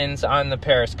and Lenin's on the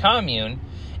Paris Commune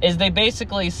is they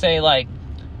basically say,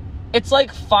 it's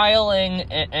like filing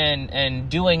and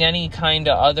doing any kind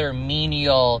of other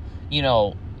menial,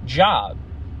 job.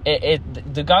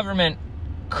 The government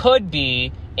could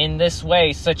be, in this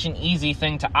way, such an easy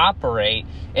thing to operate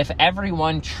if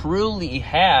everyone truly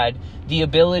had the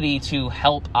ability to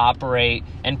help operate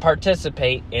and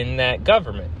participate in that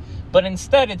government. But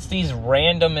instead, it's these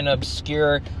random and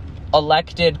obscure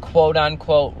elected,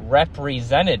 quote-unquote,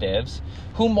 representatives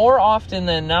who more often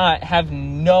than not have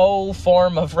no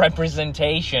form of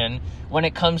representation when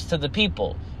it comes to the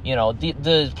people.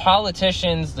 The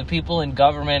politicians, the people in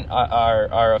government,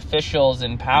 are officials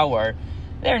in power.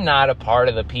 They're not a part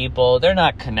of the people. They're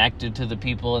not connected to the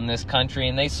people in this country,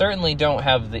 and they certainly don't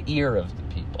have the ear of the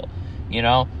people,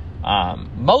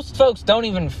 Most folks don't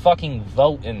even fucking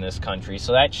vote in this country,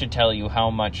 so that should tell you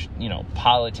how much,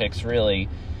 politics really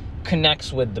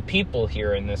connects with the people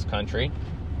here in this country.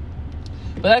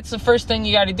 But that's the first thing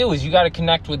you got to do, is you got to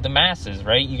connect with the masses,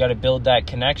 right? You got to build that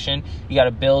connection. You got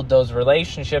to build those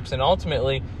relationships, and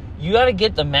ultimately, you got to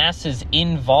get the masses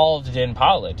involved in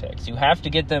politics. You have to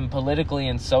get them politically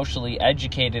and socially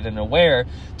educated and aware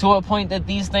to a point that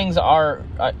these things are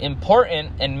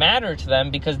important and matter to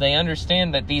them because they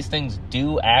understand that these things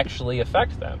do actually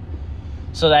affect them.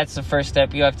 So that's the first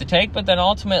step you have to take. But then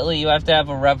ultimately you have to have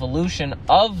a revolution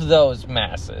of those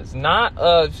masses, not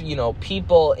of,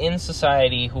 people in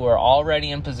society who are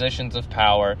already in positions of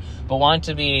power, but want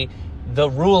to be the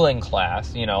ruling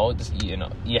class. You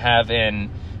have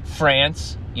in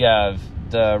France, you have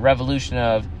the revolution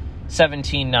of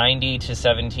 1790 to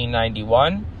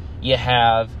 1791. You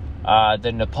have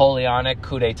the Napoleonic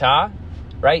coup d'etat,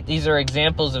 right? These are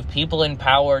examples of people in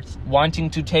power wanting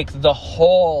to take the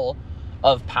whole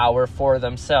of power for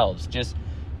themselves, just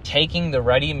taking the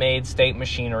ready-made state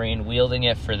machinery and wielding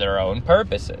it for their own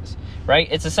purposes, right?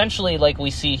 It's essentially like we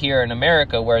see here in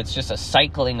America, where it's just a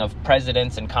cycling of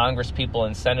presidents and congresspeople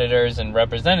and senators and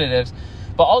representatives,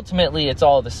 but ultimately it's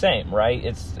all the same, right?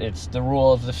 It's the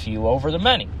rule of the few over the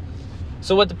many.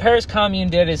 So what the Paris Commune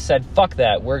did is said, fuck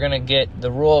that, we're going to get the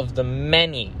rule of the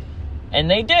many. And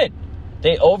they did.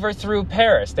 They overthrew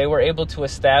Paris. They were able to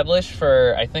establish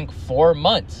for, I think, 4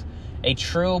 months, a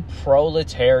true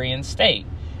proletarian state.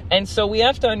 And so we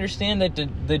have to understand that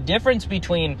the difference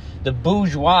between the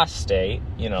bourgeois state,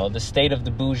 the state of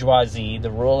the bourgeoisie, the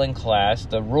ruling class,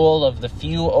 the rule of the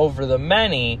few over the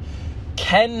many,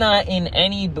 cannot in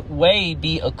any way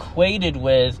be equated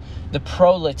with the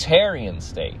proletarian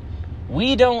state.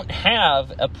 We don't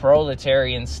have a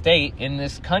proletarian state in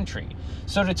this country.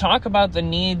 So to talk about the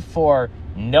need for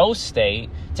no state,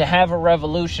 to have a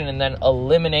revolution and then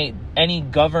eliminate any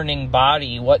governing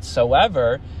body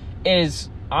whatsoever is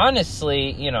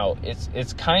honestly,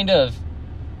 it's kind of,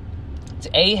 it's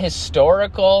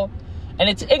ahistorical and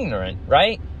it's ignorant,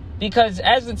 right? Because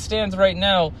as it stands right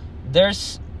now,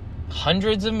 there's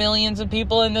hundreds of millions of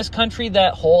people in this country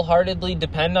that wholeheartedly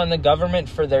depend on the government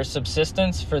for their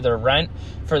subsistence, for their rent,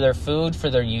 for their food, for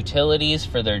their utilities,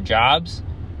 for their jobs.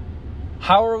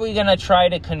 How are we going to try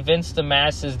to convince the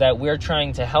masses that we're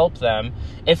trying to help them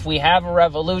if we have a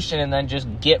revolution and then just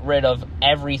get rid of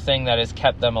everything that has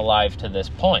kept them alive to this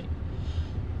point?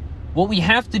 What we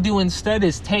have to do instead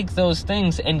is take those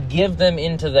things and give them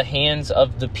into the hands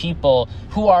of the people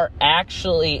who are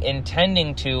actually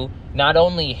intending to not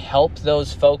only help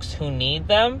those folks who need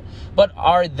them, but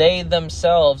are they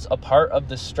themselves a part of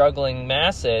the struggling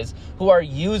masses who are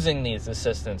using these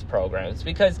assistance programs?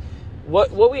 Because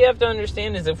what we have to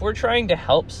understand is if we're trying to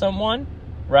help someone,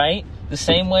 right, the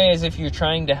same way as if you're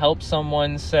trying to help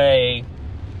someone, say,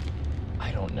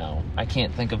 I don't know, I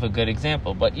can't think of a good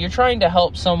example, but you're trying to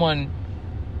help someone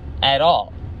at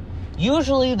all.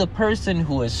 Usually the person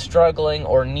who is struggling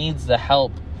or needs the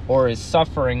help or is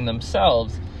suffering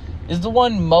themselves is the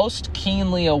one most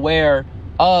keenly aware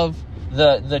of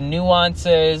the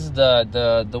nuances,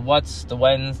 the what's, the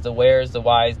whens, the wheres, the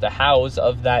whys, the hows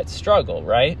of that struggle,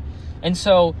 right? And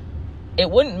so it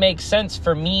wouldn't make sense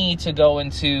for me to go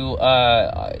into,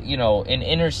 an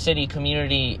inner city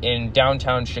community in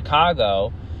downtown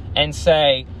Chicago and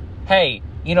say, hey,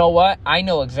 you know what? I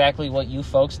know exactly what you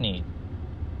folks need.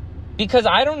 Because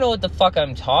I don't know what the fuck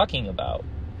I'm talking about.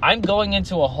 I'm going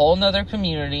into a whole nother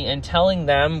community and telling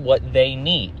them what they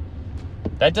need.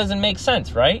 That doesn't make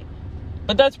sense, right?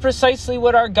 But that's precisely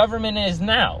what our government is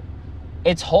now.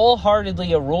 It's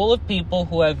wholeheartedly a rule of people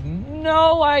who have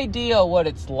no idea what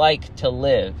it's like to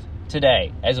live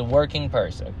today as a working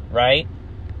person, right?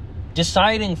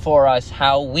 Deciding for us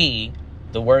how we,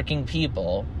 the working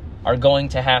people, are going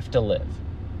to have to live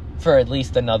for at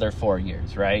least another 4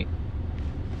 years, right?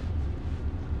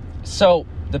 So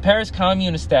the Paris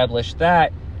Commune established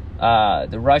that.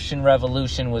 The Russian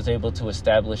Revolution was able to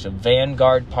establish a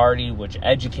vanguard party which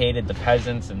educated the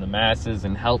peasants and the masses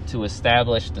and helped to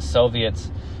establish the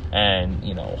Soviets and,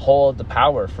 hold the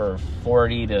power for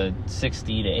 40 to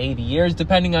 60 to 80 years,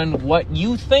 depending on what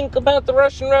you think about the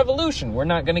Russian Revolution. We're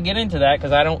not going to get into that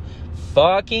because I don't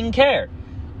fucking care.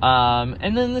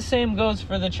 And then the same goes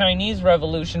for the Chinese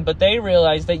Revolution, but they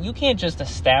realized that you can't just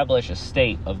establish a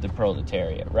state of the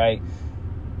proletariat, right?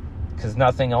 Because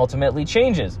nothing ultimately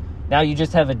changes. Now you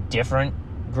just have a different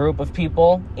group of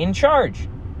people in charge.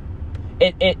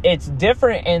 It's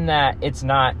different in that it's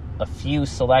not a few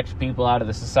select people out of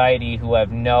the society who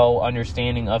have no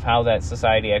understanding of how that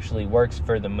society actually works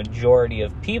for the majority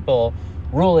of people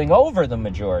ruling over the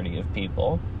majority of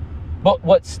people. But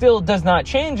what still does not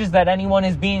change is that anyone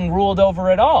is being ruled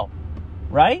over at all,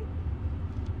 right?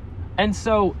 And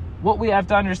so what we have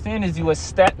to understand is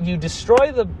you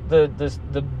destroy the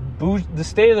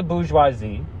state of the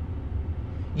bourgeoisie,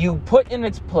 you put in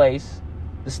its place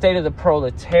the state of the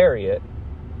proletariat,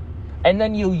 and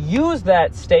then you use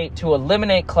that state to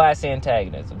eliminate class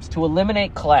antagonisms, to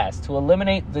eliminate class, to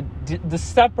eliminate the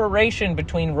separation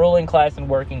between ruling class and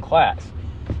working class.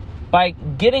 By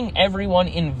getting everyone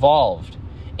involved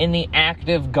in the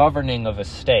active governing of a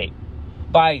state,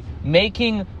 by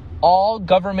making all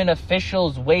government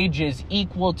officials' wages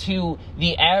equal to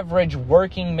the average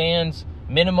working man's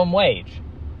minimum wage,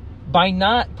 by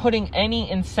not putting any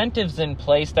incentives in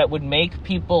place that would make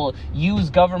people use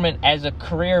government as a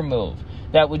career move,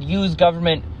 that would use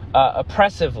government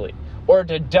oppressively, or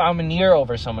to domineer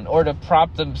over someone, or to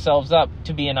prop themselves up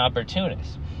to be an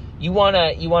opportunist. You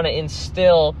wanna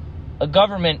instill a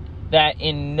government that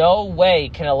in no way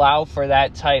can allow for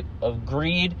that type of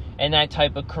greed and that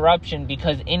type of corruption,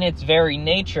 because in its very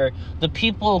nature, the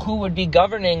people who would be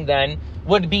governing then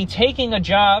would be taking a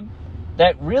job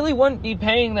that really wouldn't be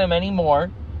paying them anymore,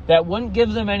 that wouldn't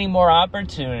give them any more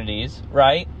opportunities,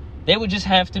 right? They would just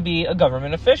have to be a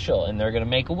government official, and they're going to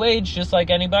make a wage just like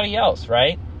anybody else,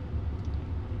 right?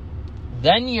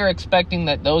 Then you're expecting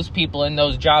that those people in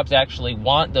those jobs actually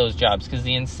want those jobs, because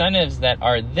the incentives that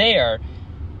are there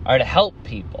are to help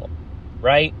people,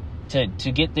 right? To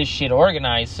get this shit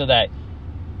organized so that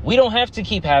we don't have to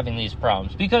keep having these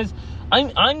problems. Because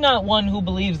I'm not one who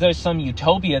believes there's some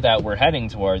utopia that we're heading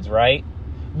towards, right?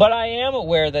 But I am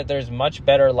aware that there's much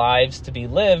better lives to be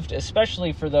lived,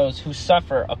 especially for those who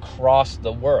suffer across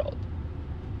the world.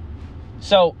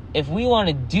 So if we want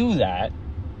to do that,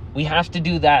 we have to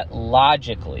do that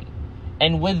logically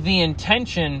and with the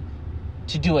intention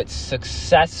to do it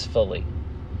successfully.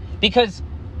 Because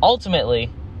ultimately,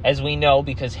 as we know,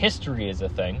 because history is a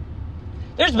thing,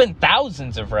 there's been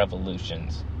thousands of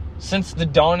revolutions since the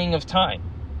dawning of time.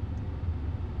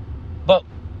 But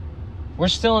we're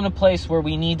still in a place where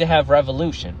we need to have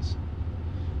revolutions,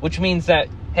 which means that,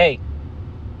 hey,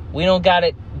 we don't got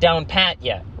it down pat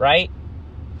yet, right?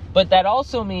 But that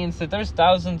also means that there's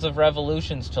thousands of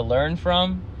revolutions to learn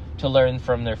from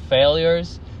their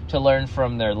failures, to learn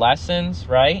from their lessons,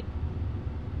 right?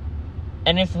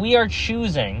 And if we are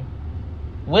choosing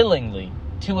willingly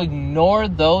to ignore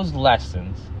those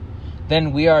lessons,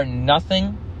 then we are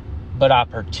nothing but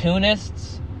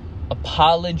opportunists,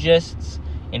 apologists,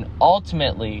 and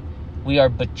ultimately we are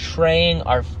betraying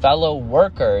our fellow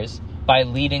workers by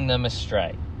leading them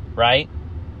astray, right?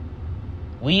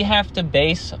 We have to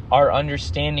base our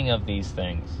understanding of these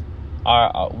things,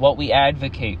 what we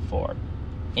advocate for,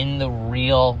 in the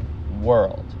real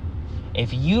world.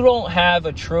 If you don't have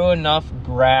a true enough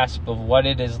grasp of what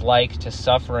it is like to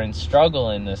suffer and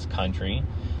struggle in this country,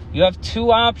 you have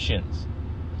two options.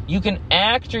 You can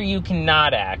act or you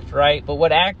cannot act, right? But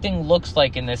what acting looks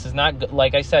like in this is not,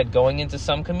 like I said, going into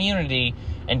some community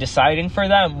and deciding for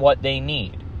them what they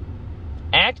need.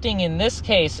 Acting in this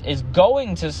case is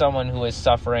going to someone who is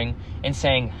suffering and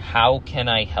saying, how can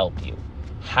I help you?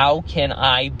 How can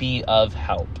I be of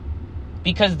help?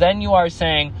 Because then you are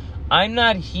saying, I'm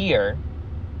not here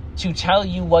to tell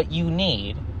you what you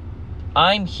need.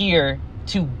 I'm here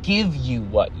to give you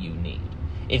what you need.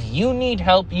 If you need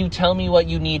help, you tell me what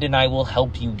you need and I will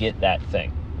help you get that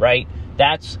thing, right?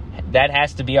 That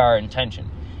has to be our intention.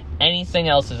 Anything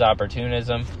else is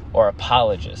opportunism or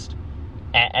apologist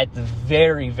at the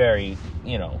very, very,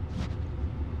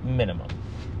 minimum.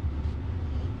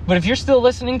 But if you're still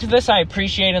listening to this, I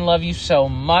appreciate and love you so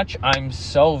much. I'm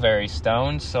so very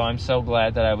stoned, so I'm so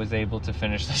glad that I was able to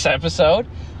finish this episode.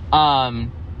 I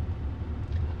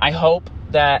hope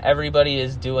that everybody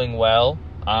is doing well.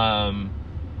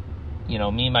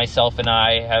 Me, myself, and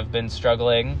I have been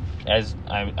struggling, as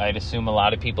I'd assume a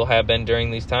lot of people have been during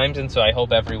these times, and so I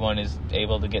hope everyone is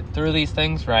able to get through these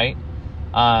things, right?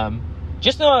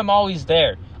 Just know I'm always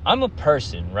there. I'm a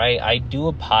person, right? I do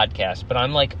a podcast, but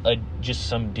I'm like just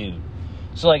some dude.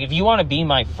 So like if you want to be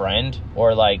my friend,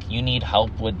 or like you need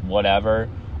help with whatever,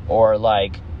 or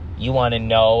like you want to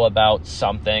know about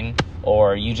something,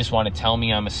 or you just want to tell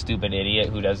me I'm a stupid idiot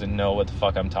who doesn't know what the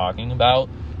fuck I'm talking about,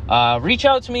 reach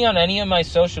out to me on any of my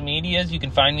social medias. You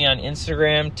can find me on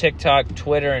Instagram, TikTok,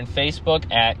 Twitter, and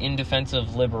Facebook at In Defense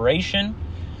of Liberation.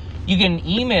 You can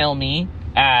email me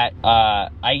at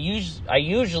I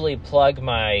usually plug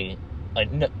my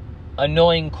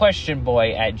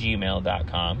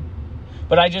annoyingquestionboy@gmail.com,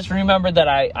 but I just remembered that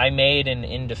I made an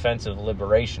In Defense of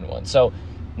Liberation one. So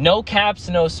no caps,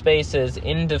 no spaces,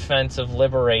 In Defense of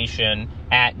Liberation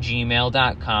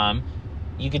 @gmail.com.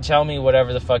 You can tell me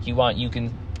whatever the fuck you want. You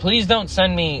can please don't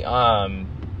send me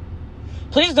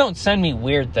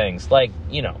weird things, like,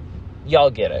 y'all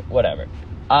get it, whatever.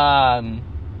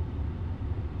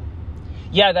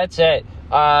 Yeah, that's it.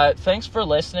 Thanks for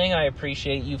listening. I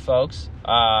appreciate you folks.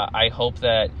 I hope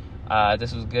that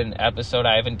this was a good episode.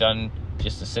 I haven't done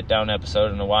just a sit-down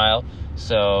episode in a while,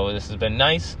 so this has been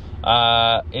nice.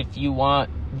 If you want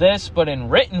this, but in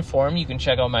written form, you can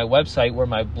check out my website where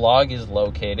my blog is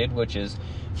located, which is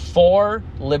For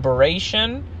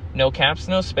Liberation, no caps,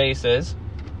 no spaces,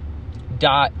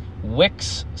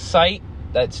 .wixsite,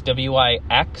 that's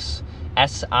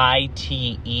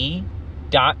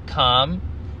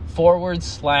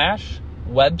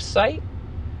WIXSITE.com/website.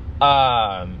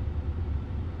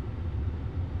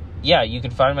 Yeah, you can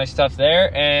find my stuff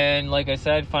there. And like I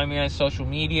said, find me on social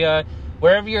media.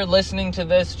 Wherever you're listening to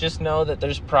this, just know that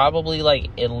there's probably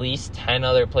like at least 10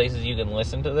 other places you can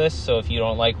listen to this. So if you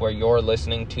don't like where you're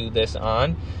listening to this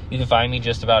on, you can find me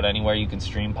just about anywhere you can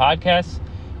stream podcasts.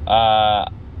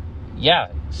 Yeah,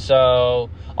 so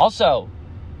also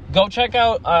go check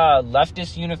out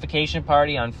Leftist Unification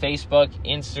Party on Facebook,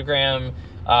 Instagram,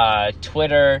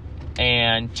 Twitter,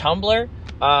 and Tumblr.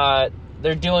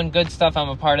 They're doing good stuff. I'm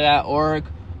a part of that org.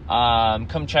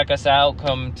 Come check us out.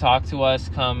 Come talk to us.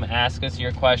 Come ask us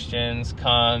your questions.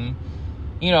 Come,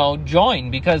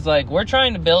 join. Because, we're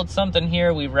trying to build something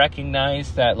here. We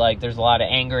recognize that, there's a lot of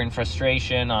anger and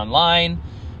frustration online.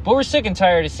 But we're sick and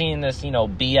tired of seeing this,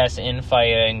 BS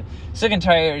infighting. Sick and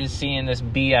tired of seeing this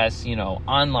BS,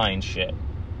 online shit.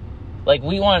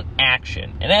 We want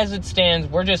action. And as it stands,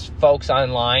 we're just folks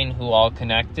online who all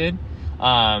connected.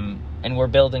 And we're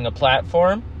building a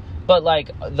platform. But,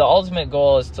 the ultimate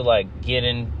goal is to, get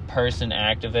in-person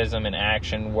activism and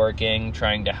action working,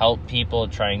 trying to help people,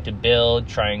 trying to build,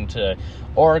 trying to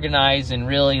organize, and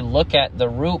really look at the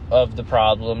root of the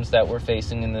problems that we're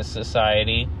facing in this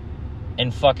society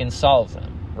and fucking solve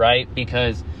them, right?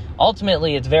 Because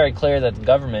ultimately, it's very clear that the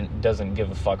government doesn't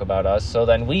give a fuck about us, so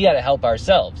then we gotta help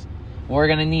ourselves. We're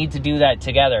gonna need to do that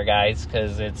together, guys,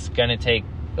 because it's gonna take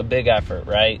a big effort,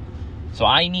 right? So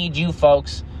I need you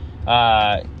folks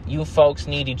You folks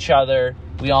need each other.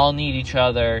 We all need each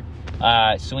other.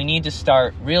 So we need to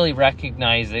start really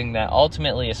recognizing that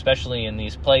ultimately, especially in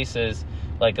these places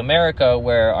like America,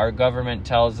 where our government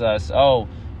tells us, oh,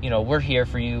 we're here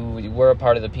for you. We're a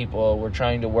part of the people. We're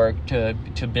trying to work to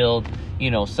build,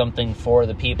 something for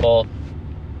the people.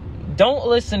 Don't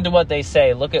listen to what they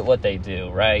say. Look at what they do,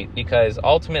 right? Because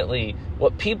ultimately,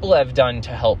 what people have done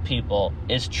to help people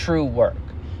is true work.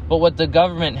 But what the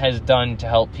government has done to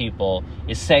help people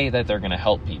is say that they're going to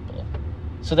help people.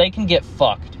 So they can get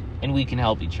fucked and we can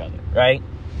help each other, right?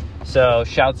 So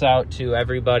shouts out to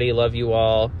everybody. Love you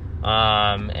all.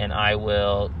 And I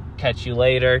will catch you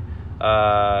later.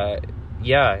 Have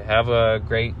a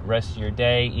great rest of your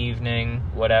day, evening,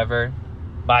 whatever.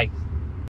 Bye.